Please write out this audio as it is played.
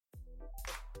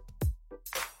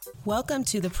Welcome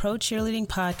to the Pro Cheerleading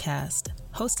Podcast,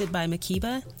 hosted by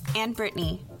Makiba and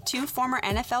Brittany, two former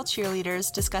NFL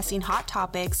cheerleaders discussing hot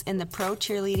topics in the pro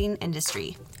cheerleading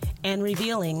industry and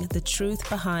revealing the truth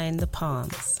behind the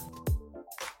poms.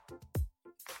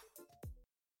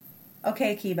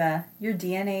 Okay, Kiba, your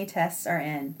DNA tests are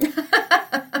in.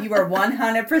 You are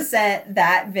 100%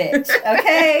 that bitch,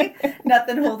 okay?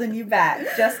 Nothing holding you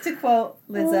back. Just to quote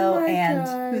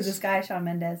Lizzo who's this guy, Shawn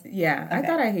Mendes? Yeah, okay. I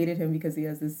thought I hated him because he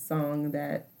has this song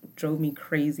that drove me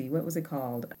crazy. What was it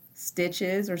called?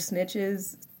 Stitches or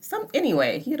Snitches?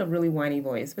 Anyway, he had a really whiny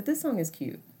voice, but this song is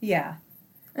cute. Yeah.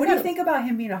 What do you think about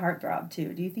him being a heartthrob,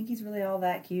 too? Do you think he's really all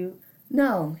that cute?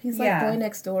 No, he's like Boy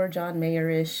Next Door, John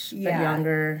Mayer-ish, but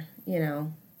younger,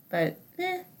 but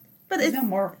he's no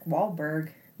more Wahlberg.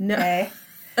 No. Okay.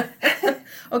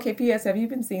 Okay, P.S. Have you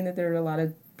been seeing that there are a lot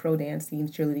of pro dance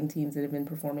teams, cheerleading teams that have been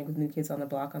performing with New Kids on the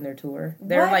Block on their tour?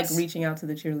 They're like reaching out to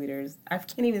the cheerleaders. I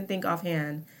can't even think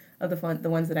offhand of the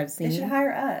ones that I've seen. They should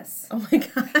hire us. Oh my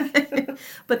God.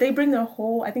 But they bring their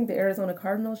whole, I think the Arizona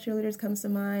Cardinals cheerleaders comes to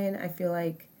mind. I feel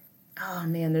like, oh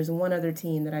man, there's one other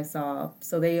team that I saw.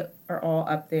 So they are all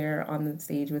up there on the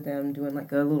stage with them doing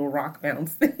like a little rock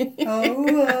bounce thing.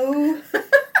 Oh.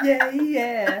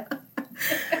 Yeah.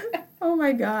 Oh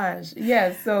my gosh.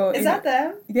 Yeah, so... Is that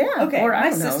them? Yeah. Okay, or, my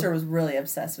sister was really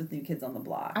obsessed with New Kids on the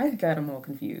Block. I got them all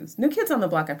confused. New Kids on the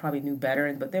Block I probably knew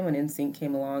better, but then when NSYNC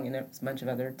came along and there was a bunch of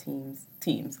other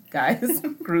guys,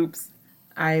 groups,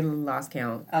 I lost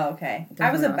count. Oh, okay.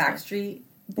 I was a Backstreet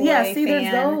Boy fan.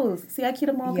 There's those. See, I keep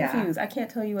them all confused. I can't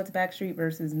tell you what's Backstreet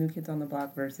versus New Kids on the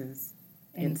Block versus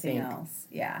anything NSYNC. else.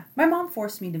 Yeah. My mom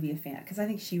forced me to be a fan because I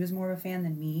think she was more of a fan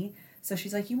than me. So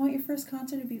she's like, you want your first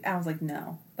concert to be... I was like,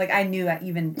 no. Like, I knew that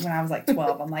even when I was like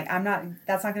 12. I'm like,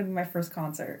 that's not going to be my first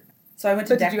concert. So I went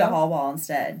to Deck the Hall Ball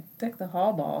instead. Deck the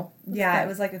Hall Ball? It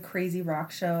was like a crazy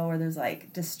rock show where there's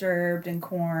like Disturbed and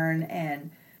Korn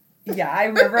and... Yeah, I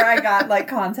remember I got like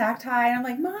Contact High and I'm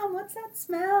like, Mom, what's that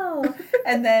smell?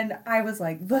 And then I was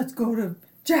like, let's go to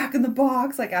Jack in the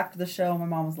Box. Like after the show, my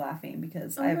mom was laughing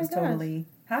because I was totally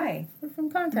high. We're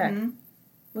from Contact. Mm-hmm.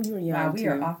 Well, you were young, wow, we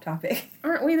are off topic.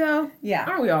 Aren't we, though? Yeah.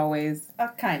 Aren't we always?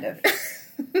 Kind of.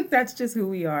 That's just who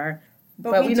we are.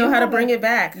 But we know how to bring it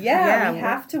back. Yeah, we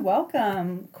have to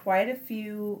welcome quite a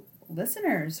few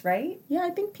listeners, right? Yeah, I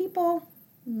think people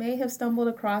may have stumbled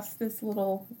across this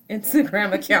little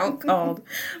Instagram account called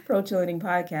Pro Cheerleading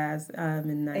Podcast.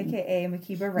 AKA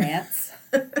Makiba Rants.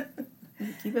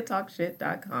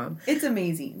 MakibaTalkShit.com. It's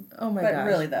amazing. Oh my gosh. But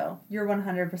really, though, you're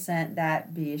 100%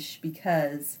 that bish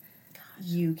because...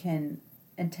 you can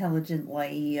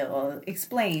intelligently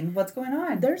explain what's going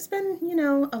on. There's been,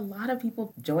 a lot of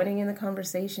people joining in the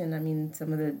conversation. I mean,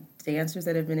 some of the dancers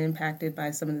that have been impacted by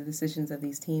some of the decisions of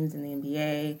these teams in the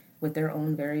NBA with their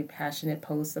own very passionate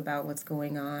posts about what's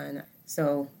going on.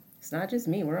 So it's not just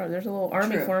me. There's a little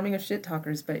army forming of shit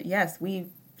talkers. But yes, we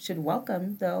should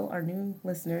welcome, though, our new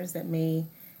listeners that may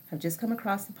have just come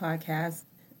across the podcast.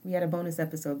 We had a bonus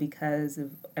episode because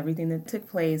of everything that took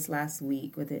place last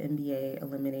week with the NBA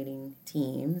eliminating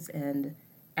teams. And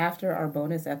after our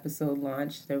bonus episode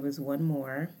launched, there was one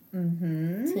more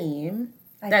team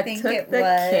that took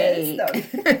the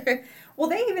cake.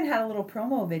 Well, they even had a little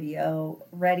promo video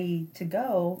ready to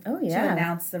go to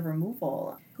announce the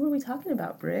removal. Who are we talking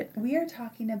about, Britt? We are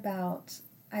talking about,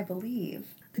 I believe,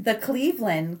 the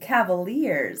Cleveland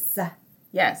Cavaliers.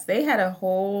 Yes, they had a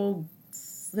whole...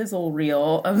 sizzle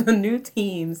reel of the new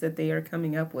teams that they are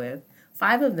coming up with.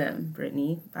 5 of them,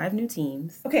 Brittany. 5 new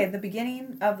teams. Okay, the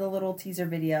beginning of the little teaser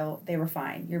video, they were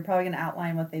fine. You're probably going to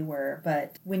outline what they were,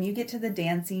 but when you get to the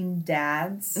dancing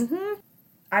dads,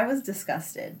 I was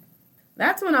disgusted.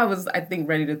 That's when I was, I think,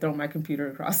 ready to throw my computer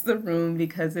across the room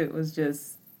because it was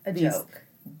just a joke.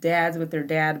 Dads with their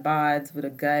dad bods, with a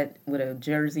gut, with a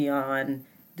jersey on,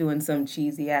 doing some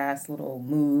cheesy ass little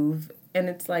move. And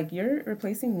it's like, you're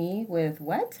replacing me with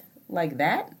what? Like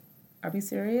that? Are we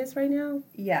serious right now?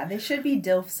 Yeah, they should be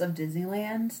DILFs of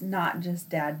Disneyland, not just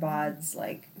dad bods,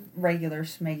 like regular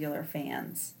schmegular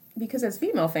fans. Because as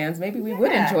female fans, maybe we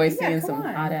would enjoy seeing some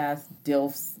hot-ass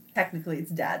DILFs. Technically,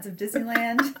 it's dads of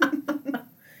Disneyland.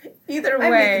 Either way,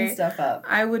 I'm making stuff up.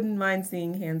 I wouldn't mind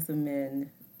seeing handsome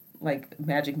men like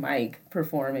Magic Mike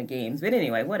perform at games. But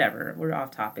anyway, whatever. We're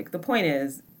off topic. The point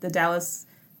is, the Dallas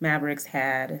Mavericks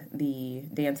had the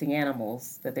dancing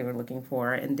animals that they were looking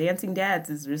for, and Dancing Dads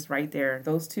is just right there.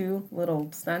 Those 2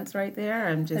 little stunts right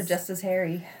there, They're just as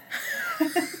hairy.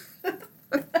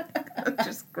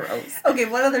 just Gross. Okay,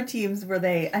 what other teams were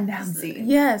they announcing?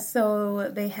 Yeah, so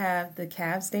they have the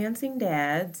Cavs Dancing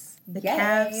Dads, the Yay.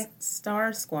 Cavs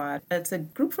Star Squad. It's a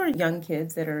group for young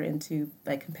kids that are into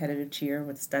like competitive cheer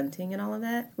with stunting and all of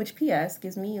that, which PS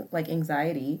gives me like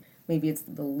anxiety. Maybe it's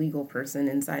the legal person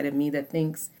inside of me that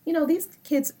thinks, you know, these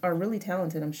kids are really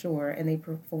talented, I'm sure, and they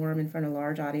perform in front of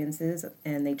large audiences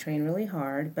and they train really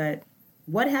hard, but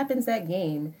what happens that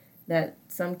game that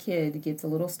some kid gets a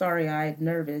little starry-eyed,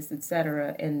 nervous,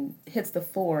 etc., and hits the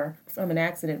floor from an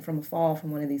accident, from a fall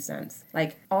from one of these stunts?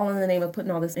 Like, all in the name of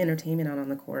putting all this entertainment out on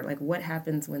the court. Like, what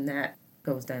happens when that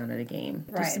goes down at a game?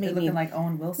 Right, they're looking like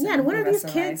Owen Wilson. Yeah, and when are these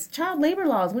kids, child labor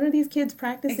laws, when are these kids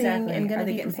practicing and going to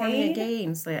be performing at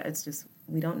games? So, yeah, it's just,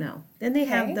 we don't know. Then they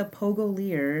have the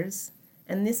Pogoliers,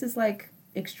 and this is like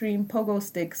extreme pogo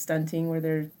stick stunting where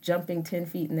they're jumping 10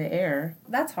 feet in the air.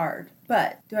 That's hard.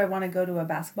 But do I want to go to a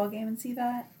basketball game and see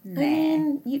that? Nah. I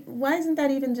mean, why isn't that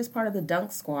even just part of the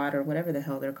dunk squad or whatever the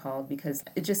hell they're called? Because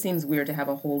it just seems weird to have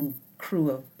a whole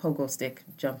crew of pogo stick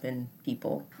jumping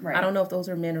people. Right. I don't know if those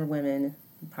are men or women.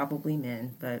 Probably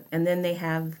men. And then they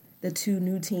have the two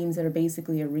new teams that are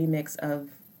basically a remix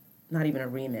of, not even a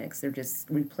remix, they're just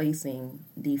replacing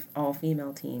the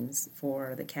all-female teams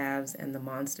for the Cavs and the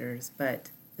Monsters.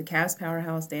 But the Cavs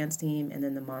Powerhouse Dance Team and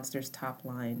then the Monsters Top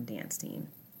Line Dance Team.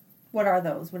 What are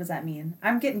those? What does that mean?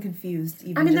 I'm getting confused.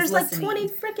 There's like 20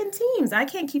 freaking teams. I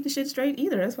can't keep the shit straight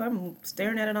either. That's why I'm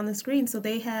staring at it on the screen. So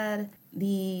they had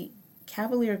the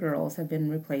Cavalier girls have been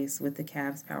replaced with the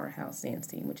Cavs Powerhouse Dance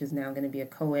Team, which is now going to be a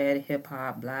co-ed,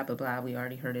 hip-hop, blah, blah, blah. We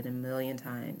already heard it a million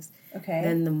times. Okay.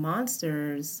 Then the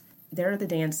Monsters, they're the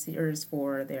dancers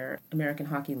for their American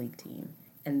Hockey League team.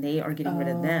 And they are getting rid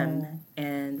of them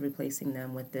and replacing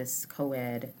them with this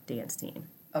co-ed dance team.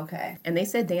 Okay. And they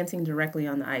said dancing directly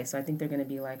on the ice, so I think they're going to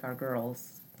be like our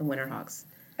girls, the Winterhawks.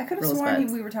 I could have sworn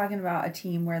we were talking about a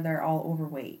team where they're all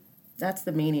overweight. That's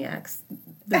the Maniacs.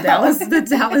 The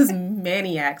Dallas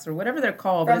Maniacs, or whatever they're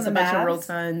called. But it's a bunch of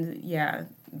rotund,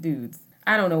 dudes.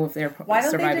 I don't know if they're Why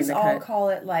don't surviving they just the all cut. call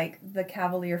it, like, the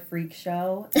Cavalier Freak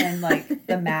Show and, like,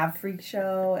 the Mav Freak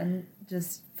Show and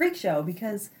just Freak Show?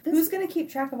 Because who's going to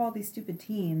keep track of all these stupid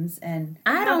teams and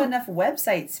have enough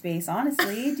website space,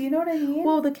 honestly? Do you know what I mean?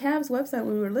 Well, the Cavs website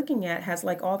we were looking at has,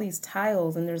 like, all these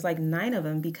tiles, and there's, like, 9 of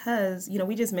them because, you know,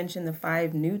 we just mentioned the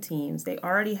 5 new teams. They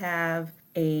already have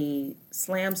a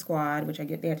slam squad, which I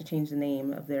get they had to change the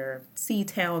name of their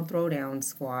C-Town Throwdown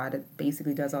squad. It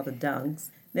basically does all the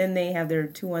dunks. Then they have their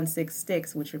 2-on-6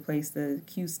 sticks, which replaced the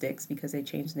Q sticks because they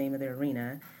changed the name of their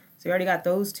arena. So you already got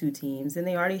those 2 teams. Then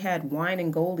they already had Wine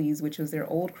and Goldies, which was their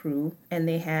old crew. And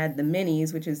they had the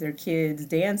Minis, which is their kids'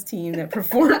 dance team that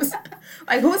performs.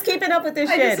 Like, who's keeping up with this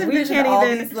shit? We can't all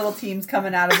these little teams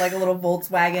coming out of, like, a little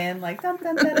Volkswagen, like, dun,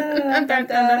 dun, dun, dun, dun, dun,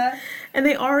 dun. And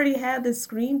they already had the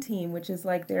Scream team, which is,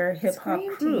 like, their hip-hop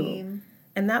crew. Team.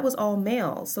 And that was all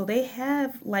male. So they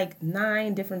have like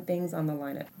 9 different things on the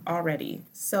lineup already.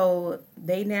 So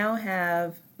they now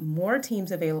have more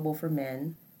teams available for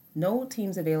men, no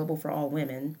teams available for all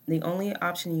women. The only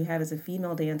option you have as a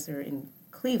female dancer in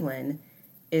Cleveland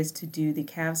is to do the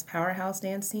Cavs Powerhouse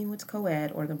Dance Team, which is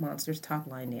co-ed, or the Monsters Top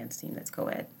Line Dance Team, that's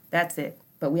co-ed. That's it.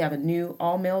 But we have a new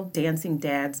all-male dancing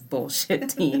dads bullshit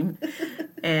team.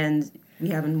 And we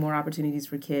have more opportunities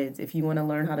for kids. If you want to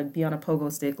learn how to be on a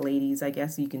pogo stick, ladies, I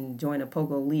guess you can join a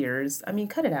Pogoliers. I mean,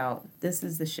 cut it out. This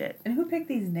is the shit. And who picked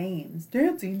these names?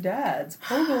 Dancing Dads,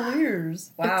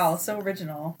 Pogoliers. Wow, so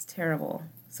original. It's terrible.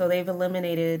 So they've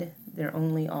eliminated their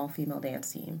only all-female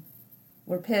dance team.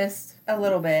 We're pissed. A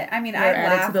little bit. I mean, I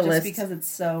laugh just because it's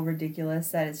so ridiculous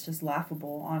that it's just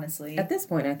laughable, honestly. At this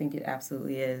point, I think it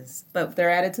absolutely is. But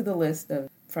they're added to the list of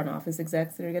front office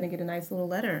execs that are going to get a nice little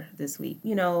letter this week.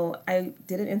 You know, I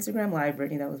did an Instagram live,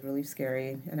 Brittany, that was really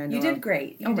scary. And I know you did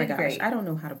great. Oh my gosh, I don't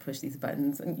know how to push these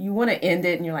buttons. And you want to end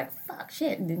it, and you're like, fuck,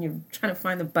 shit. And then you're trying to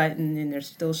find the button, and they're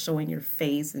still showing your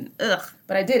face, and ugh.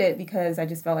 But I did it because I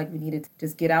just felt like we needed to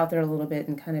just get out there a little bit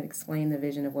and kind of explain the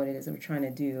vision of what it is that we're trying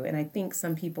to do. And I think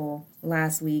some people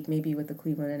last week, maybe with the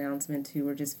Cleveland announcement too,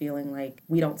 were just feeling like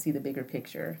we don't see the bigger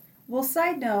picture. Well,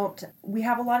 side note, we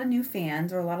have a lot of new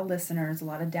fans or a lot of listeners, a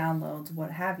lot of downloads,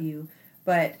 what have you,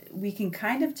 but we can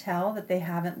kind of tell that they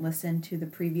haven't listened to the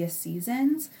previous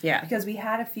seasons. Yeah. Because we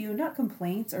had a few, not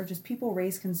complaints, or just people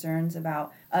raise concerns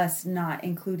about us not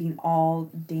including all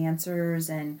dancers,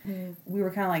 and we were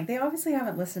kind of like, they obviously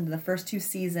haven't listened to the first 2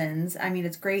 seasons. I mean,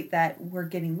 it's great that we're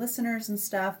getting listeners and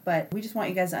stuff, but we just want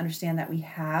you guys to understand that we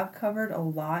have covered a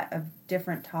lot of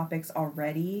different topics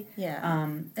already. Yeah.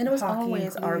 And it was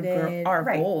always our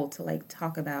goal to like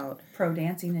talk about pro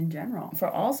dancing in general for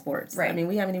all sports. Right. I mean,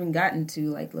 we haven't even gotten to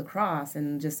like lacrosse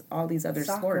and just all these other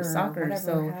sports, soccer. Whatever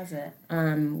so has it.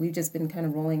 We've just been kind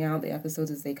of rolling out the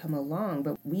episodes as they come along,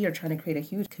 but we are trying to create a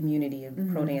huge community of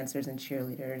pro dancers and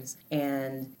cheerleaders,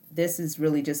 and this is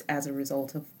really just as a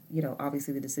result of, you know,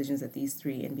 obviously the decisions that these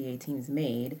 3 NBA teams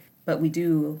made. But we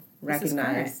do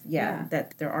recognize,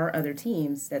 that there are other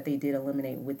teams that they did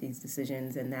eliminate with these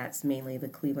decisions, and that's mainly the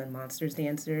Cleveland Monsters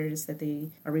dancers that they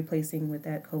are replacing with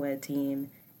that co-ed team.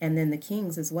 And then the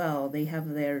Kings as well, they have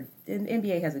the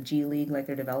NBA has a G League, like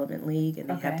their development league, and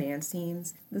they have dance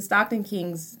teams. The Stockton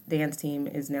Kings dance team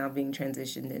is now being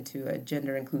transitioned into a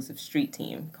gender-inclusive street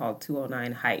team called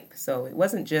 209 Hype. So it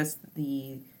wasn't just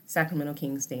the Sacramento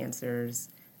Kings dancers.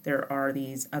 There are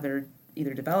these other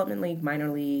either development league,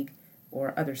 minor league,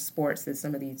 or other sports that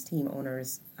some of these team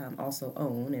owners also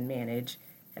own and manage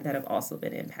and that have also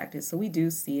been impacted. So we do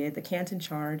see it. The Canton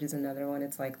Charge is another one.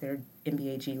 It's like their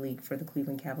NBA G League for the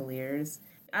Cleveland Cavaliers.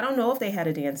 I don't know if they had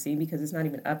a dance team because it's not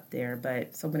even up there,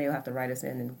 but somebody will have to write us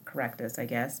in and correct us, I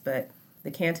guess. But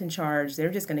the Canton Charge, they're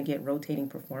just going to get rotating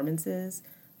performances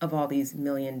of all these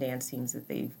million dance teams that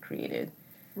they've created.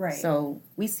 Right. So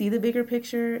we see the bigger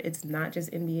picture. It's not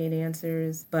just NBA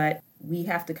dancers, but we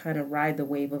have to kind of ride the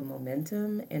wave of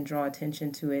momentum and draw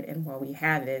attention to it. And while we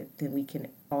have it, then we can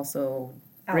also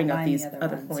bring up these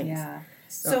other points. Yeah.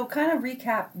 So kind of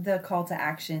recap the call to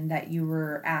action that you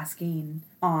were asking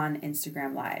on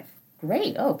Instagram Live.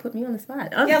 Great. Oh, put me on the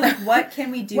spot. Yeah, like what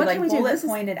can we do? What like can we bullet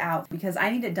pointed out because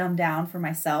I need it dumbed down for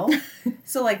myself.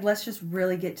 So like let's just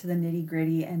really get to the nitty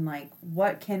gritty and like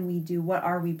what can we do? What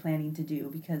are we planning to do?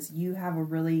 Because you have a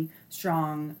really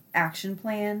strong action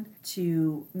plan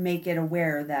to make it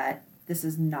aware that this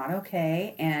is not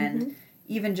okay and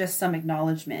even just some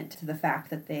acknowledgement to the fact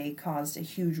that they caused a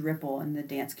huge ripple in the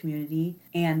dance community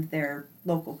and their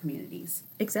local communities.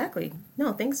 Exactly.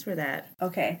 No, thanks for that.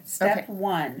 Okay, step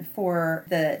 1 for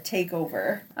the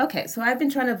takeover. Okay, so I've been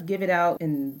trying to give it out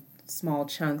in small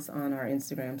chunks on our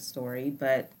Instagram story,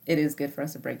 but it is good for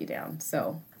us to break it down.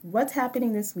 So what's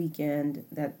happening this weekend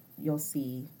that you'll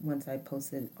see once I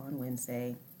post it on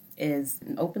Wednesday is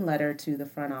an open letter to the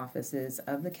front offices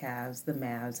of the Cavs, the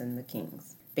Mavs, and the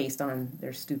Kings, based on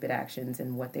their stupid actions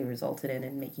and what they resulted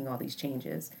in making all these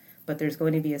changes. But there's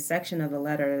going to be a section of the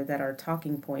letter that are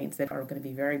talking points that are going to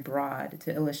be very broad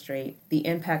to illustrate the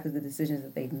impact of the decisions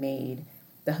that they've made,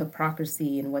 the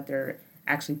hypocrisy and what they're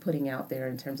actually putting out there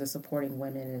in terms of supporting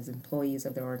women as employees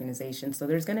of their organization. So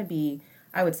there's going to be,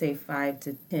 I would say, 5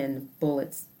 to 10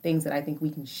 bullets, things that I think we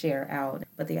can share out.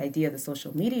 But the idea of the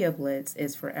social media blitz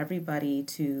is for everybody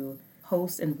to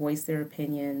post and voice their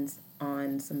opinions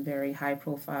on some very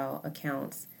high-profile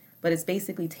accounts. But it's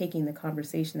basically taking the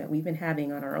conversation that we've been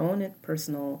having on our own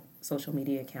personal social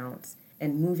media accounts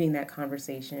and moving that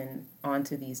conversation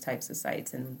onto these types of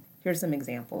sites. And here's some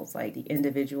examples, like the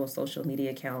individual social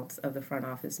media accounts of the front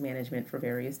office management for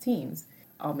various teams.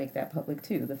 I'll make that public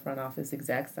too. The front office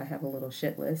execs, I have a little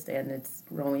shit list and it's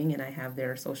growing and I have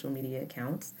their social media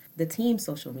accounts. The team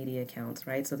social media accounts,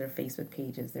 right? So their Facebook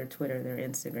pages, their Twitter, their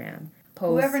Instagram.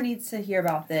 Posts. Whoever needs to hear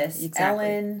about this,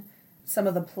 Ellen, some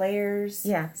of the players,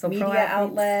 so media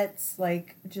outlets,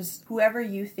 like just whoever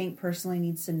you think personally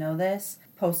needs to know this,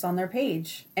 post on their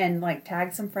page and like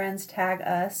tag some friends, tag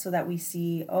us so that we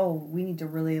see, oh, we need to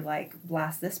really like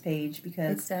blast this page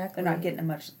because they're not getting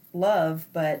much love,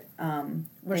 but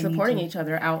we're supporting each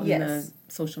other out in the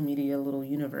social media little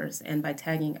universe. And by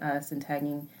tagging us and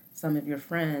tagging some of your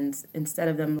friends, instead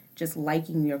of them just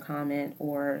liking your comment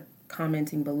or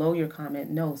commenting below your comment,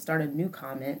 no, start a new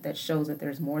comment that shows that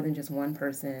there's more than just one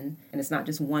person and it's not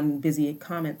just one busy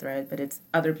comment thread, but it's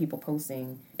other people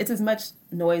posting. It's as much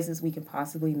noise as we can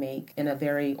possibly make in a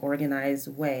very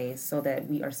organized way so that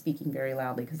we are speaking very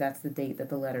loudly because that's the date that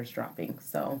the letter's dropping.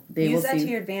 So they use will that see.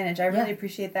 to your advantage. I really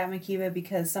appreciate that, Makiba,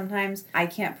 because sometimes I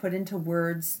can't put into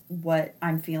words what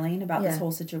I'm feeling about this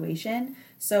whole situation.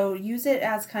 So use it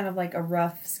as kind of like a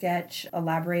rough sketch,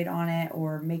 elaborate on it,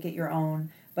 or make it your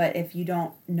own. But if you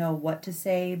don't know what to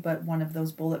say, but one of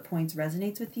those bullet points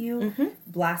resonates with you,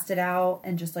 blast it out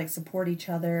and just like support each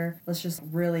other. Let's just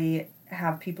really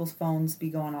have people's phones be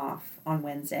going off on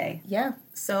Wednesday. Yeah.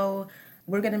 So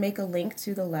we're going to make a link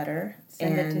to the letter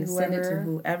send it to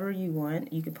whoever you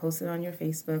want. You can post it on your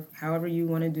Facebook, however you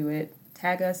want to do it.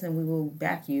 Tag us and we will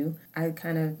back you. I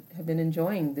kind of have been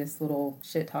enjoying this little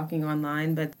shit talking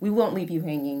online, but we won't leave you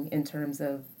hanging in terms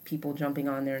of people jumping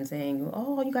on there and saying,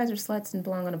 oh, you guys are sluts and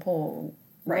belong on a pole.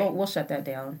 Right. We'll shut that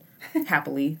down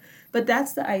happily. But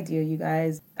that's the idea, you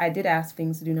guys. I did ask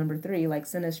things to do number 3, like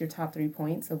send us your top 3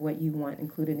 points of what you want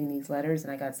included in these letters,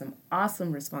 and I got some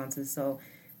awesome responses. So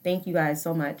thank you guys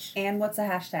so much. And what's the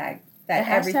hashtag? That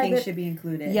everything should be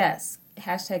included. Yes.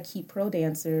 Hashtag keep pro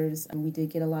dancers. And we did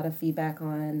get a lot of feedback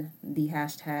on the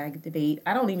hashtag debate.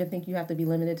 I don't even think you have to be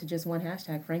limited to just one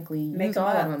hashtag, frankly. Use all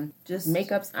of them. Just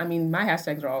makeups. I mean, my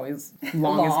hashtags are always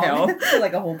long as hell.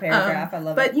 Like a whole paragraph. I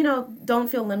love it. But, don't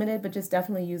feel limited, but just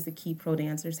definitely use the keep pro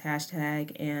dancers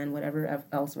hashtag and whatever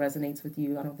else resonates with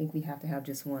you. I don't think we have to have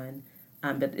just one.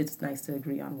 But it's nice to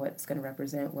agree on what's going to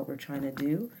represent what we're trying to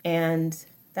do. And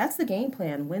that's the game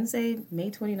plan. Wednesday, May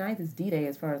 29th is D-Day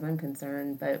as far as I'm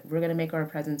concerned, but we're going to make our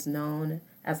presence known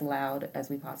as loud as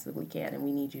we possibly can, and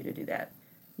we need you to do that.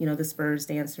 The Spurs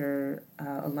dancer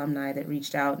alumni that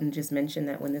reached out and just mentioned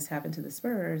that when this happened to the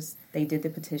Spurs, they did the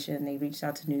petition, they reached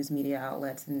out to news media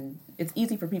outlets, and it's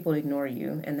easy for people to ignore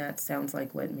you, and that sounds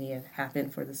like what may have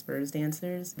happened for the Spurs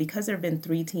dancers. Because there have been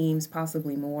 3 teams,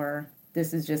 possibly more,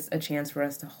 this is just a chance for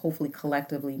us to hopefully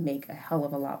collectively make a hell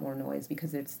of a lot more noise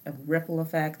because it's a ripple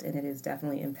effect and it is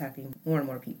definitely impacting more and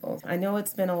more people. I know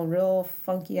it's been a real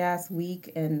funky-ass week,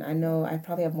 and I know I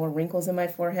probably have more wrinkles in my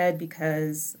forehead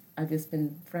because I've just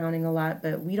been frowning a lot,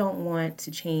 but we don't want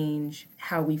to change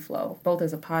how we flow, both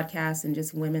as a podcast and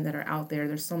just women that are out there.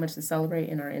 There's so much to celebrate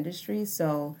in our industry,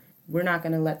 so we're not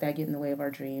going to let that get in the way of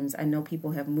our dreams. I know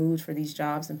people have moved for these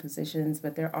jobs and positions,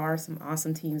 but there are some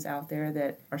awesome teams out there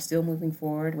that are still moving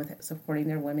forward with supporting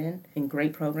their women in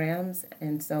great programs.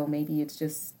 And so maybe it's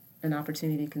just an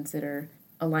opportunity to consider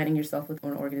aligning yourself with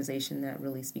an organization that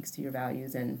really speaks to your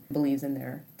values and believes in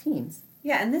their teams.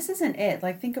 Yeah, and this isn't it.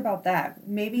 Like, think about that.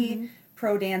 Maybe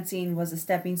pro dancing was a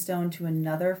stepping stone to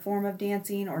another form of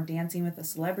dancing or dancing with a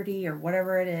celebrity or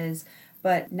whatever it is.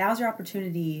 But now's your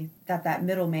opportunity that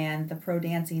middleman, the pro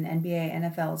dancing, NBA,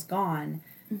 NFL is gone.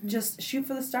 Just shoot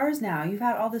for the stars now. You've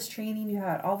had all this training. You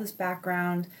had all this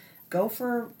background. Go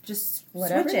for just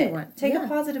whatever switch it. You want. Take a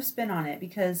positive spin on it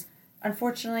because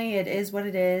unfortunately it is what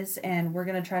it is, and we're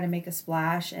going to try to make a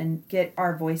splash and get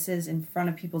our voices in front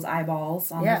of people's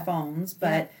eyeballs on their phones.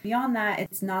 But beyond that,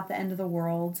 it's not the end of the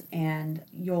world, and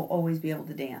you'll always be able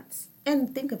to dance.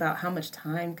 And think about how much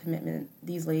time commitment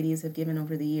these ladies have given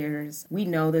over the years. We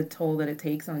know the toll that it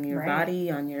takes on your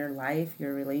body, on your life,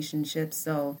 your relationships.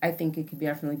 So I think it could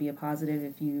definitely be a positive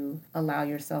if you allow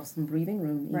yourself some breathing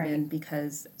room, even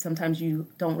because sometimes you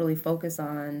don't really focus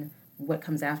on what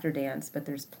comes after dance, but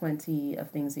there's plenty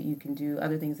of things that you can do,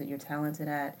 other things that you're talented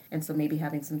at. And so maybe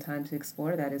having some time to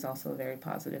explore that is also a very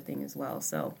positive thing as well.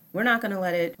 So we're not going to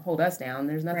let it hold us down.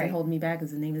 There's nothing holding me back,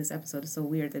 as the name of this episode is so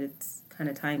weird that it's kind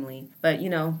of timely. But,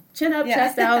 chin up,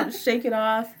 chest out, shake it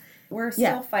off. We're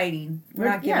still fighting. We're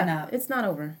not giving up. It's not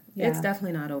over. Yeah. It's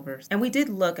definitely not over. And we did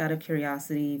look out of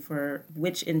curiosity for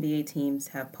which NBA teams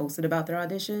have posted about their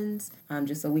auditions,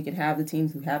 just so we could have the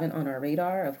teams who haven't on our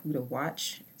radar of who to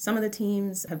watch. Some of the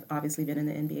teams have obviously been in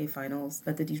the NBA Finals,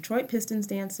 but the Detroit Pistons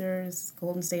dancers,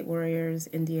 Golden State Warriors,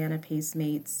 Indiana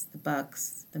Pacemates, the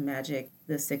Bucks, the Magic,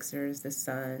 the Sixers, the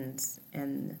Suns,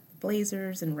 and the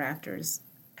Blazers and Raptors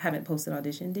haven't posted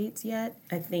audition dates yet.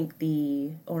 I think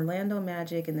the Orlando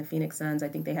Magic and the Phoenix Suns, I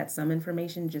think they had some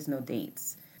information, just no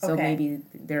dates. So maybe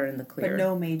they're in the clear. But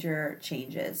no major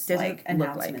changes, like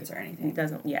announcements or anything. It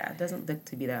doesn't look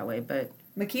to be that way, but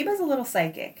Makiba's a little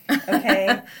psychic,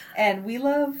 okay? And we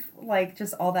love,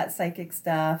 just all that psychic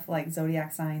stuff, like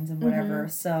zodiac signs and whatever.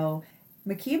 So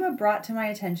Makiba brought to my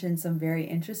attention some very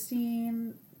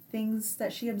interesting things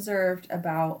that she observed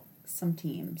about some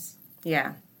teams.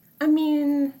 Yeah. I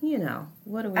mean,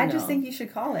 what do we know? I just think you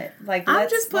should call it. Let's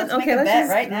make a bet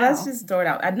right now. Let's just throw it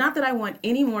out. Not that I want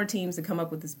any more teams to come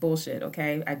up with this bullshit,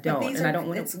 okay? I don't. And I don't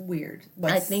want to. It's weird.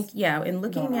 I think, in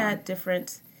looking at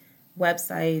different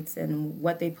websites and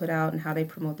what they put out and how they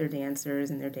promote their dancers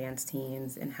and their dance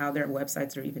teams and how their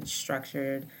websites are even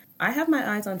structured, I have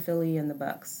my eyes on Philly and the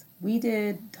Bucks. We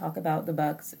did talk about the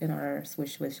Bucks in our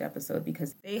Swish Swish episode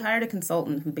because they hired a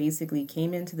consultant who basically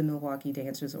came into the Milwaukee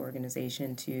Dancers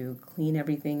organization to clean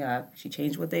everything up. She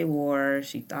changed what they wore.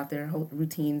 She thought their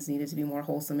routines needed to be more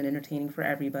wholesome and entertaining for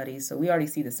everybody. So we already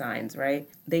see the signs, right?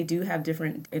 They do have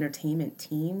different entertainment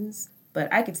teams,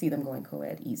 but I could see them going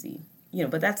co-ed easy.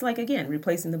 But that's again,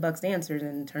 replacing the Bucks dancers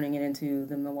and turning it into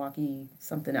the Milwaukee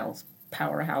something else,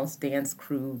 powerhouse dance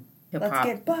crew. Hip-hop. Let's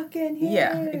get bucking here.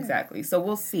 Yeah, exactly. So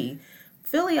we'll see.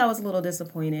 Philly, I was a little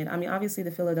disappointed. I mean, obviously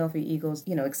the Philadelphia Eagles,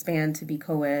 expand to be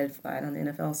co-ed on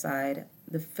the NFL side.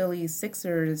 The Philly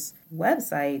Sixers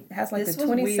website has the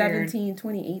 2017,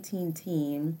 2018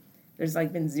 team. There's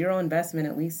been zero investment,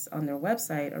 at least on their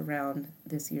website, around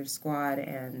this year's squad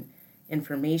and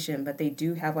information, but they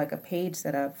do have like a page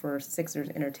set up for Sixers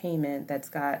Entertainment that's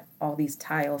got all these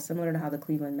tiles, similar to how the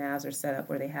Cleveland Mavs are set up,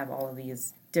 where they have all of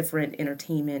these different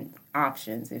entertainment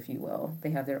options, if you will.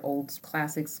 They have their old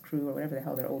classics crew or whatever the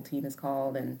hell their old team is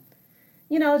called, and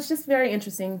it's just very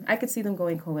interesting. I could see them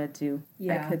going co-ed too.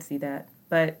 Yeah. I could see that.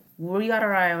 But we got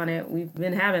our eye on it. We've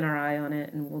been having our eye on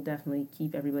it, and we'll definitely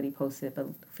keep everybody posted. But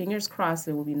fingers crossed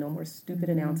there will be no more stupid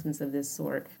announcements of this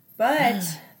sort. But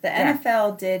the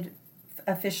NFL did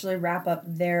officially wrap up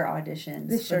their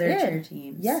auditions for their cheer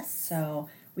teams. Yes. So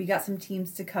we got some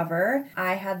teams to cover.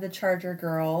 I had the Charger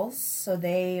girls, so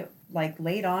they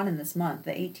late on in this month,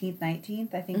 the 18th,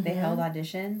 19th, I think they held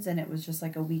auditions, and it was just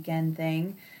like a weekend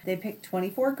thing. They picked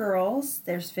 24 girls.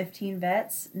 There's 15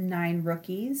 vets, 9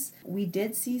 rookies. We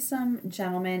did see some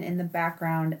gentlemen in the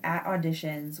background at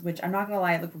auditions, which I'm not going to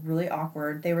lie, it looked really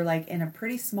awkward. They were in a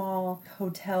pretty small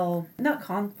hotel, not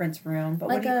conference room, but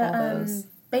what do you call those?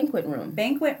 Banquet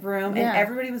room, and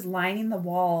everybody was lining the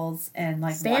walls and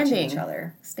watching each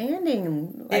other.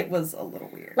 Standing. It was a little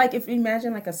weird. If you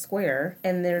imagine a square,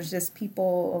 and there's just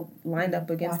people lined up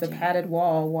against the padded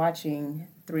wall watching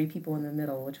 3 people in the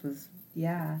middle, which was...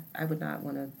 Yeah. I would not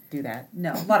want to do that.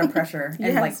 No, a lot of pressure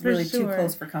and Yes, really for sure. too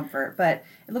close for comfort. But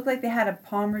it looked like they had a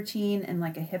palm routine and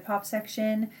a hip hop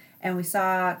section, and we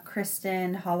saw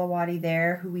Kristen Holowati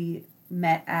there, who we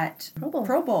met at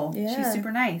Pro Bowl. Yeah. She's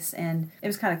super nice, and it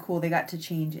was kind of cool. They got to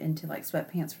change into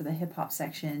sweatpants for the hip hop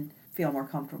section, feel more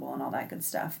comfortable and all that good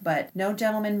stuff. But no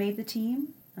gentlemen made the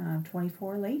team.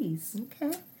 24 ladies.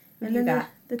 Okay. And then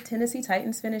the Tennessee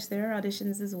Titans finished their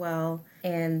auditions as well.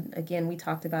 And again, we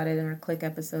talked about it in our Click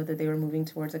episode that they were moving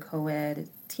towards a co-ed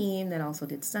team that also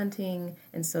did stunting.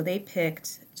 And so they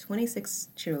picked 26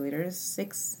 cheerleaders,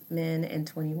 6 men and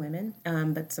 20 women,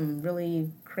 but some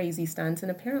really crazy stunts. And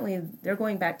apparently they're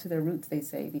going back to their roots, they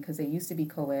say, because they used to be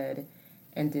co-ed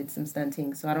and did some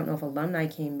stunting. So I don't know if alumni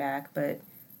came back, but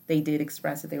they did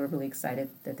express that they were really excited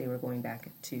that they were going back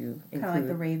to include... Kind of like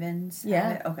the Ravens?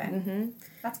 Yeah. Okay. Mm-hmm.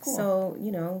 That's cool.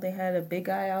 So, they had a big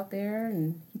guy out there,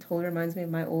 and he totally reminds me of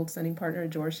my old stunning partner at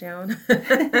Georgetown.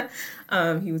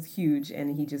 He was huge,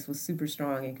 and he just was super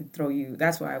strong and could throw you...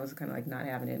 That's why I was kind of not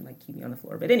having it and keep me on the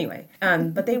floor. But anyway,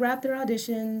 but they wrapped their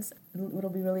auditions.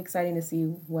 It'll be really exciting to see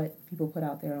what people put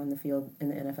out there on the field in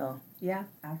the NFL. Yeah,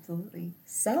 absolutely.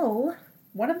 So...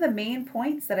 One of the main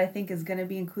points that I think is going to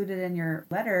be included in your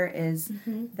letter is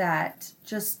that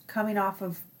just coming off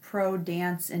of pro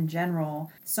dance in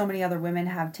general, so many other women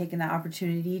have taken that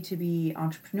opportunity to be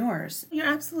entrepreneurs. You're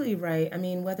absolutely right. I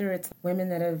mean, whether it's women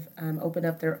that have opened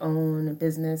up their own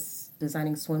business,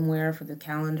 designing swimwear for the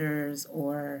calendars,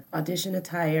 or audition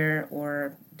attire,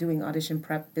 or doing audition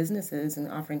prep businesses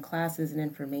and offering classes and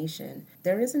information,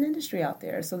 there is an industry out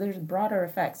there. So there's broader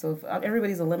effects. So if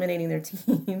everybody's eliminating their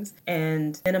teams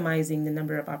and minimizing the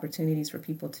number of opportunities for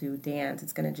people to dance,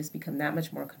 it's going to just become that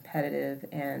much more competitive.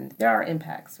 And there are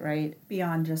impacts, right?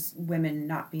 Beyond just women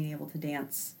not being able to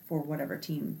dance for whatever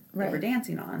team they were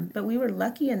dancing on. But we were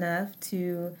lucky enough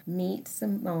to meet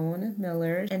Simmone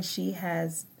Miller, and she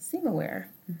has Simma wear,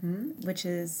 which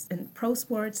is a pro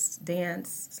sports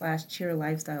dance / cheer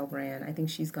lifestyle brand. I think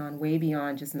she's gone way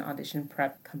beyond just an audition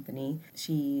prep company.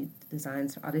 She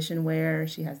designs audition wear.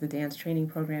 She has the dance training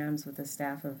programs with a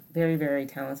staff of very, very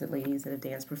talented ladies that have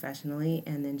danced professionally.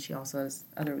 And then she also has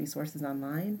other resources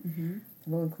online.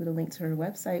 We'll include a link to her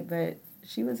website, but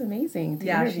she was amazing to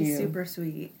interview. She's super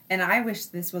sweet. And I wish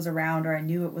this was around, or I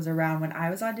knew it was around when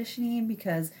I was auditioning,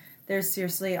 because there's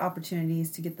seriously opportunities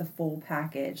to get the full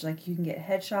package. You can get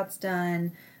headshots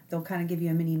done. They'll kind of give you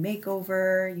a mini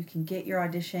makeover. You can get your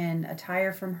audition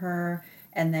attire from her.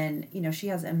 And then, she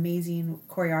has amazing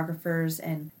choreographers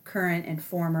and current and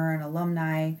former and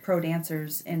alumni pro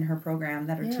dancers in her program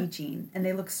that are teaching. And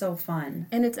they look so fun.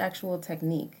 And it's actual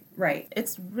technique. Right.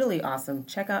 It's really awesome.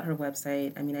 Check out her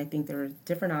website. I mean, I think there are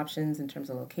different options in terms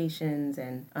of locations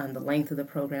and the length of the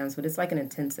programs, but it's like an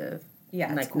intensive.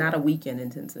 Yeah, cool. Not a weekend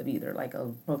intensive either, a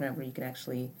program where you can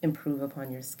actually improve upon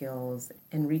your skills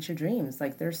and reach your dreams.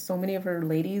 There's so many of her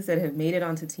ladies that have made it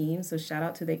onto teams, so shout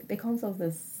out to, they call themselves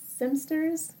the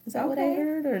Simsters? Is that what I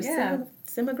heard? Or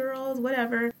Simma girls,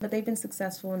 whatever. But they've been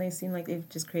successful, and they seem like they've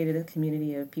just created a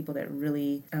community of people that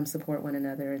really support one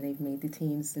another, and they've made the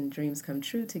teams and dreams come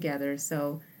true together.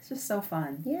 So it's just so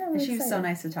fun. Yeah, and she was so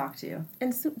nice to talk to.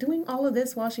 And so doing all of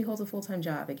this while she holds a full-time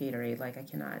job at Gatorade, I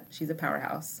cannot. She's a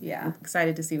powerhouse. Yeah. I'm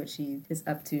excited to see what she is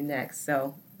up to next.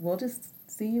 So we'll just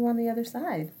see you on the other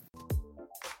side.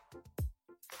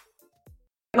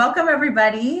 Welcome,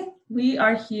 everybody. We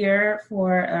are here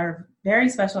for our very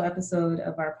special episode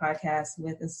of our podcast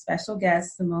with a special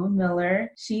guest, Simone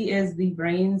Miller. She is the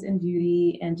brains and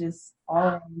beauty and just all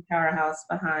around the powerhouse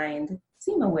behind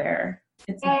Simma Wear.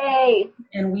 Yay!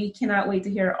 And we cannot wait to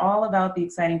hear all about the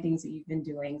exciting things that you've been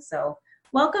doing. So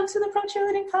welcome to the Pro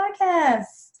Cheerleading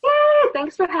Podcast. Yay!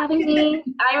 Thanks for having me.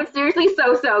 I'm seriously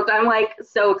so stoked. I'm like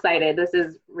so excited. This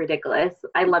is ridiculous.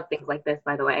 I love things like this,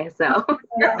 by the way. So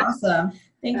You're awesome.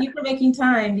 Thank you for making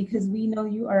time because we know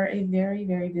you are a very,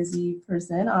 very busy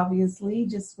person, obviously,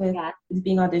 just with it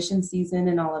being audition season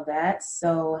and all of that.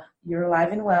 So you're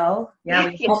alive and well.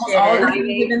 Yeah, almost all of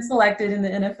you have been selected in the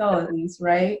NFL at least,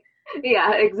 right?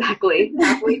 Yeah, exactly.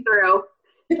 Halfway through.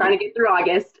 Trying to get through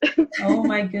August. Oh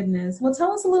my goodness. Well,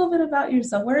 tell us a little bit about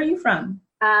yourself. Where are you from?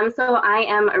 So I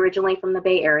am originally from the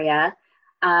Bay Area.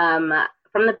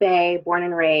 From the Bay, born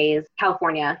and raised,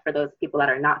 California, for those people that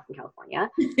are not from California.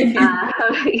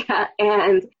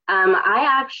 And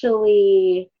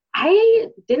I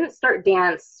didn't start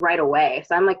dance right away.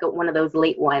 So I'm like one of those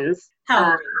late ones.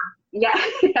 How?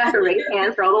 Raise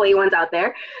hands for all the late ones out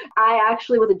there. I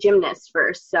actually was a gymnast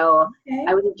first. So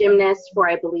I was a gymnast for,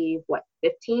 I believe,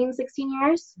 15, 16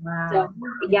 years. Wow. So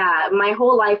yeah, my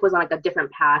whole life was on like a different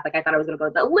path. Like I thought I was going to go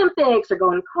to the Olympics or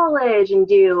go in college and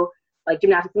do like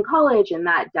gymnastics in college, and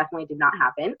that definitely did not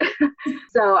happen.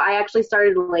 So I actually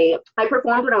started late. I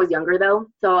performed when I was younger though.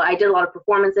 So I did a lot of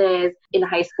performances in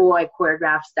high school. I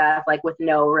choreographed stuff like with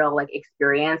no real like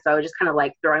experience. So I was just kind of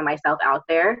like throwing myself out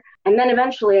there. And then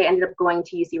eventually I ended up going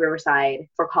to UC Riverside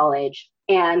for college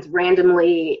and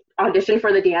randomly auditioned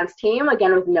for the dance team,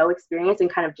 again, with no experience,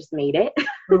 and kind of just made it.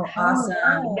 Oh,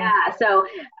 awesome. Yeah, so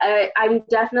I'm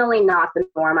definitely not the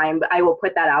norm. I will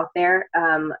put that out there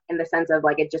in the sense of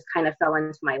like it just kind of fell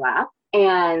into my lap.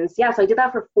 And yeah, so I did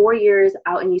that for 4 years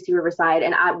out in UC Riverside.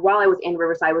 And while I was in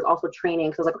Riverside, I was also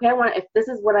training. So I was like, okay, if this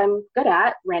is what I'm good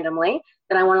at randomly,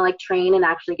 then I want to like train and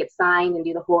actually get signed and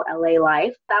do the whole LA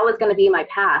life. That was going to be my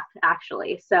path,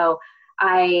 actually. So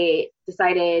I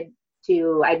decided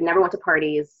I'd never went to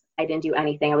parties. I didn't do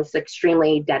anything. I was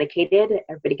extremely dedicated.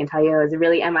 Everybody can tell you I was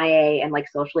really MIA and like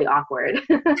socially awkward.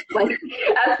 Like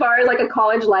as far as like a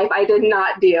college life, I did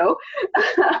not do.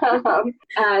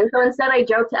 And so instead I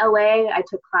drove to LA. I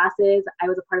took classes. I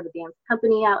was a part of a dance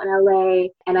company out in LA,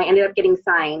 and I ended up getting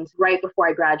signed right before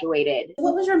I graduated.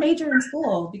 What was your major in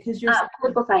school? Because you're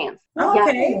political science. Oh,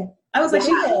 okay. Yeah. I was like,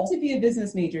 she had to be a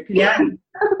business major. Yeah.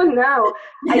 No,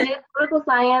 I did political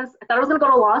science. I thought I was going to go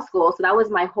to law school, so that was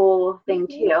my whole thing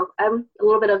too. I'm a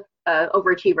little bit of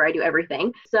overachiever. I do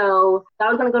everything. So I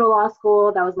was going to go to law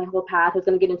school. That was my whole path. I was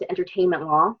going to get into entertainment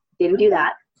law. Didn't do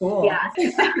that. Cool. Yeah, a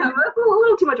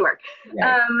little too much work.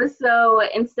 Right. So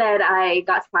instead, I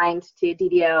got signed to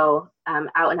DDO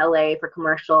out in LA for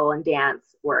commercial and dance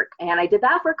work, and I did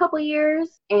that for a couple of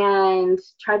years and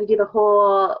tried to do the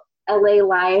whole LA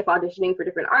life, auditioning for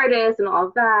different artists and all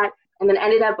of that, and then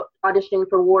ended up auditioning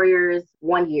for Warriors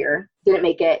 1 year, didn't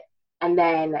make it, and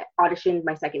then auditioned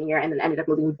my second year, and then ended up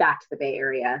moving back to the Bay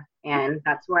Area, and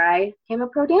that's where I became a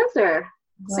pro dancer.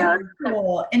 So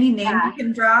cool. Any names you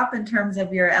can drop in terms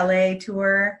of your LA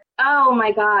tour? Oh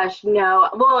my gosh,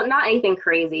 no. Well, not anything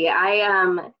crazy.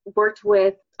 I worked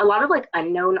with a lot of like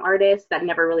unknown artists that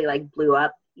never really like blew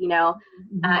up. You know,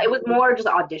 it was more just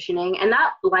auditioning, and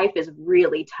that life is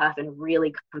really tough and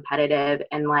really competitive,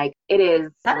 and like it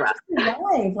is rough.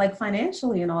 Life, like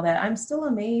financially and all that. I'm still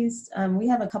amazed. We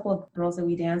have a couple of girls that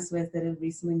we dance with that have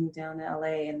recently moved down to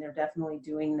LA, and they're definitely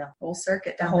doing the whole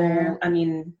circuit down there. I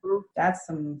mean, that's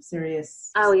some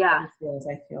serious. Oh yeah, skills,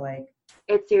 I feel like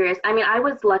it's serious. I mean, I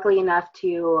was lucky enough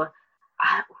to.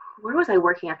 Where was I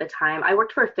working at the time? I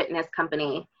worked for a fitness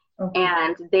company. Okay.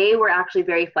 And they were actually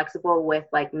very flexible with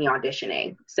like me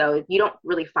auditioning. So you don't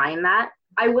really find that.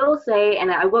 I will say, and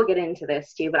I will get into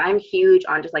this too, but I'm huge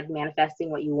on just like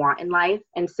manifesting what you want in life.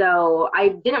 And so I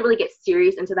didn't really get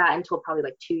serious into that until probably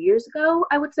like 2 years ago,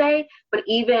 I would say. But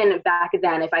even back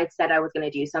then, if I'd said I was going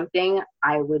to do something,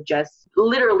 I would just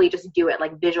literally just do it,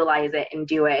 like visualize it and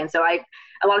do it. And so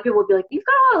a lot of people would be like, you've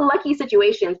got a lot of lucky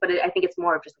situations, but I think it's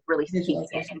more of just really speaking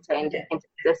it into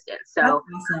existence. So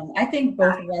that's awesome. I think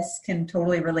both of us can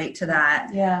totally relate to that.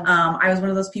 Yeah. I was one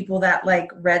of those people that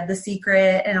like read The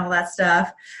Secret and all that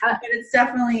stuff, but it's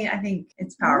definitely, I think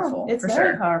it's powerful. It's for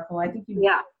very sure. powerful. I think you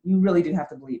really do have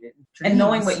to believe it. Dreams. And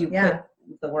knowing what you put,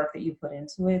 the work that you put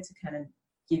into it to kind of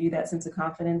give you that sense of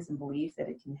confidence and belief that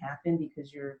it can happen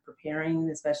because you're preparing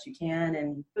as best you can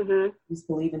and just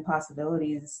believe in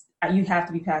possibilities. You have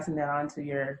to be passing that on to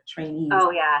your trainees.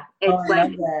 Oh yeah.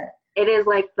 It's it is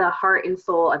like the heart and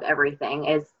soul of everything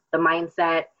is the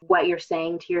mindset, what you're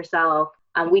saying to yourself,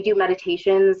 We do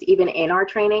meditations even in our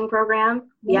training program.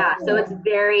 Yeah. So it's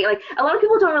very, like, a lot of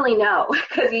people don't really know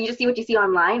because you just see what you see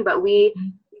online, but we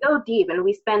go deep and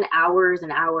we spend hours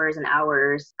and hours and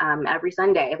hours every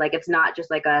Sunday. Like, it's not just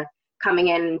like a coming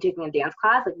in and taking a dance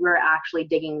class. Like, we're actually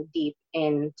digging deep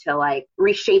into like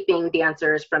reshaping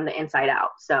dancers from the inside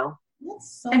out. So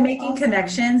and making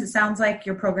connections. It sounds like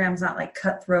your program's not like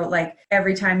cutthroat. Like,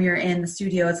 every time you're in the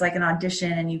studio, it's like an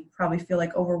audition and you probably feel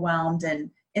like overwhelmed and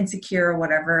insecure or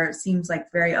whatever. It seems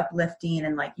like very uplifting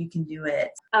and like you can do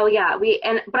it. Oh yeah.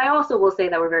 But I also will say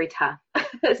that we're very tough.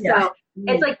 So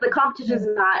it's like the competition's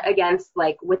not against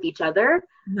like with each other,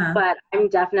 but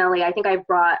I think I've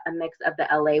brought a mix of the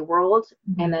LA world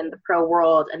and then the pro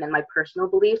world and then my personal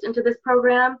beliefs into this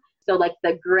program. So like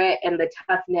the grit and the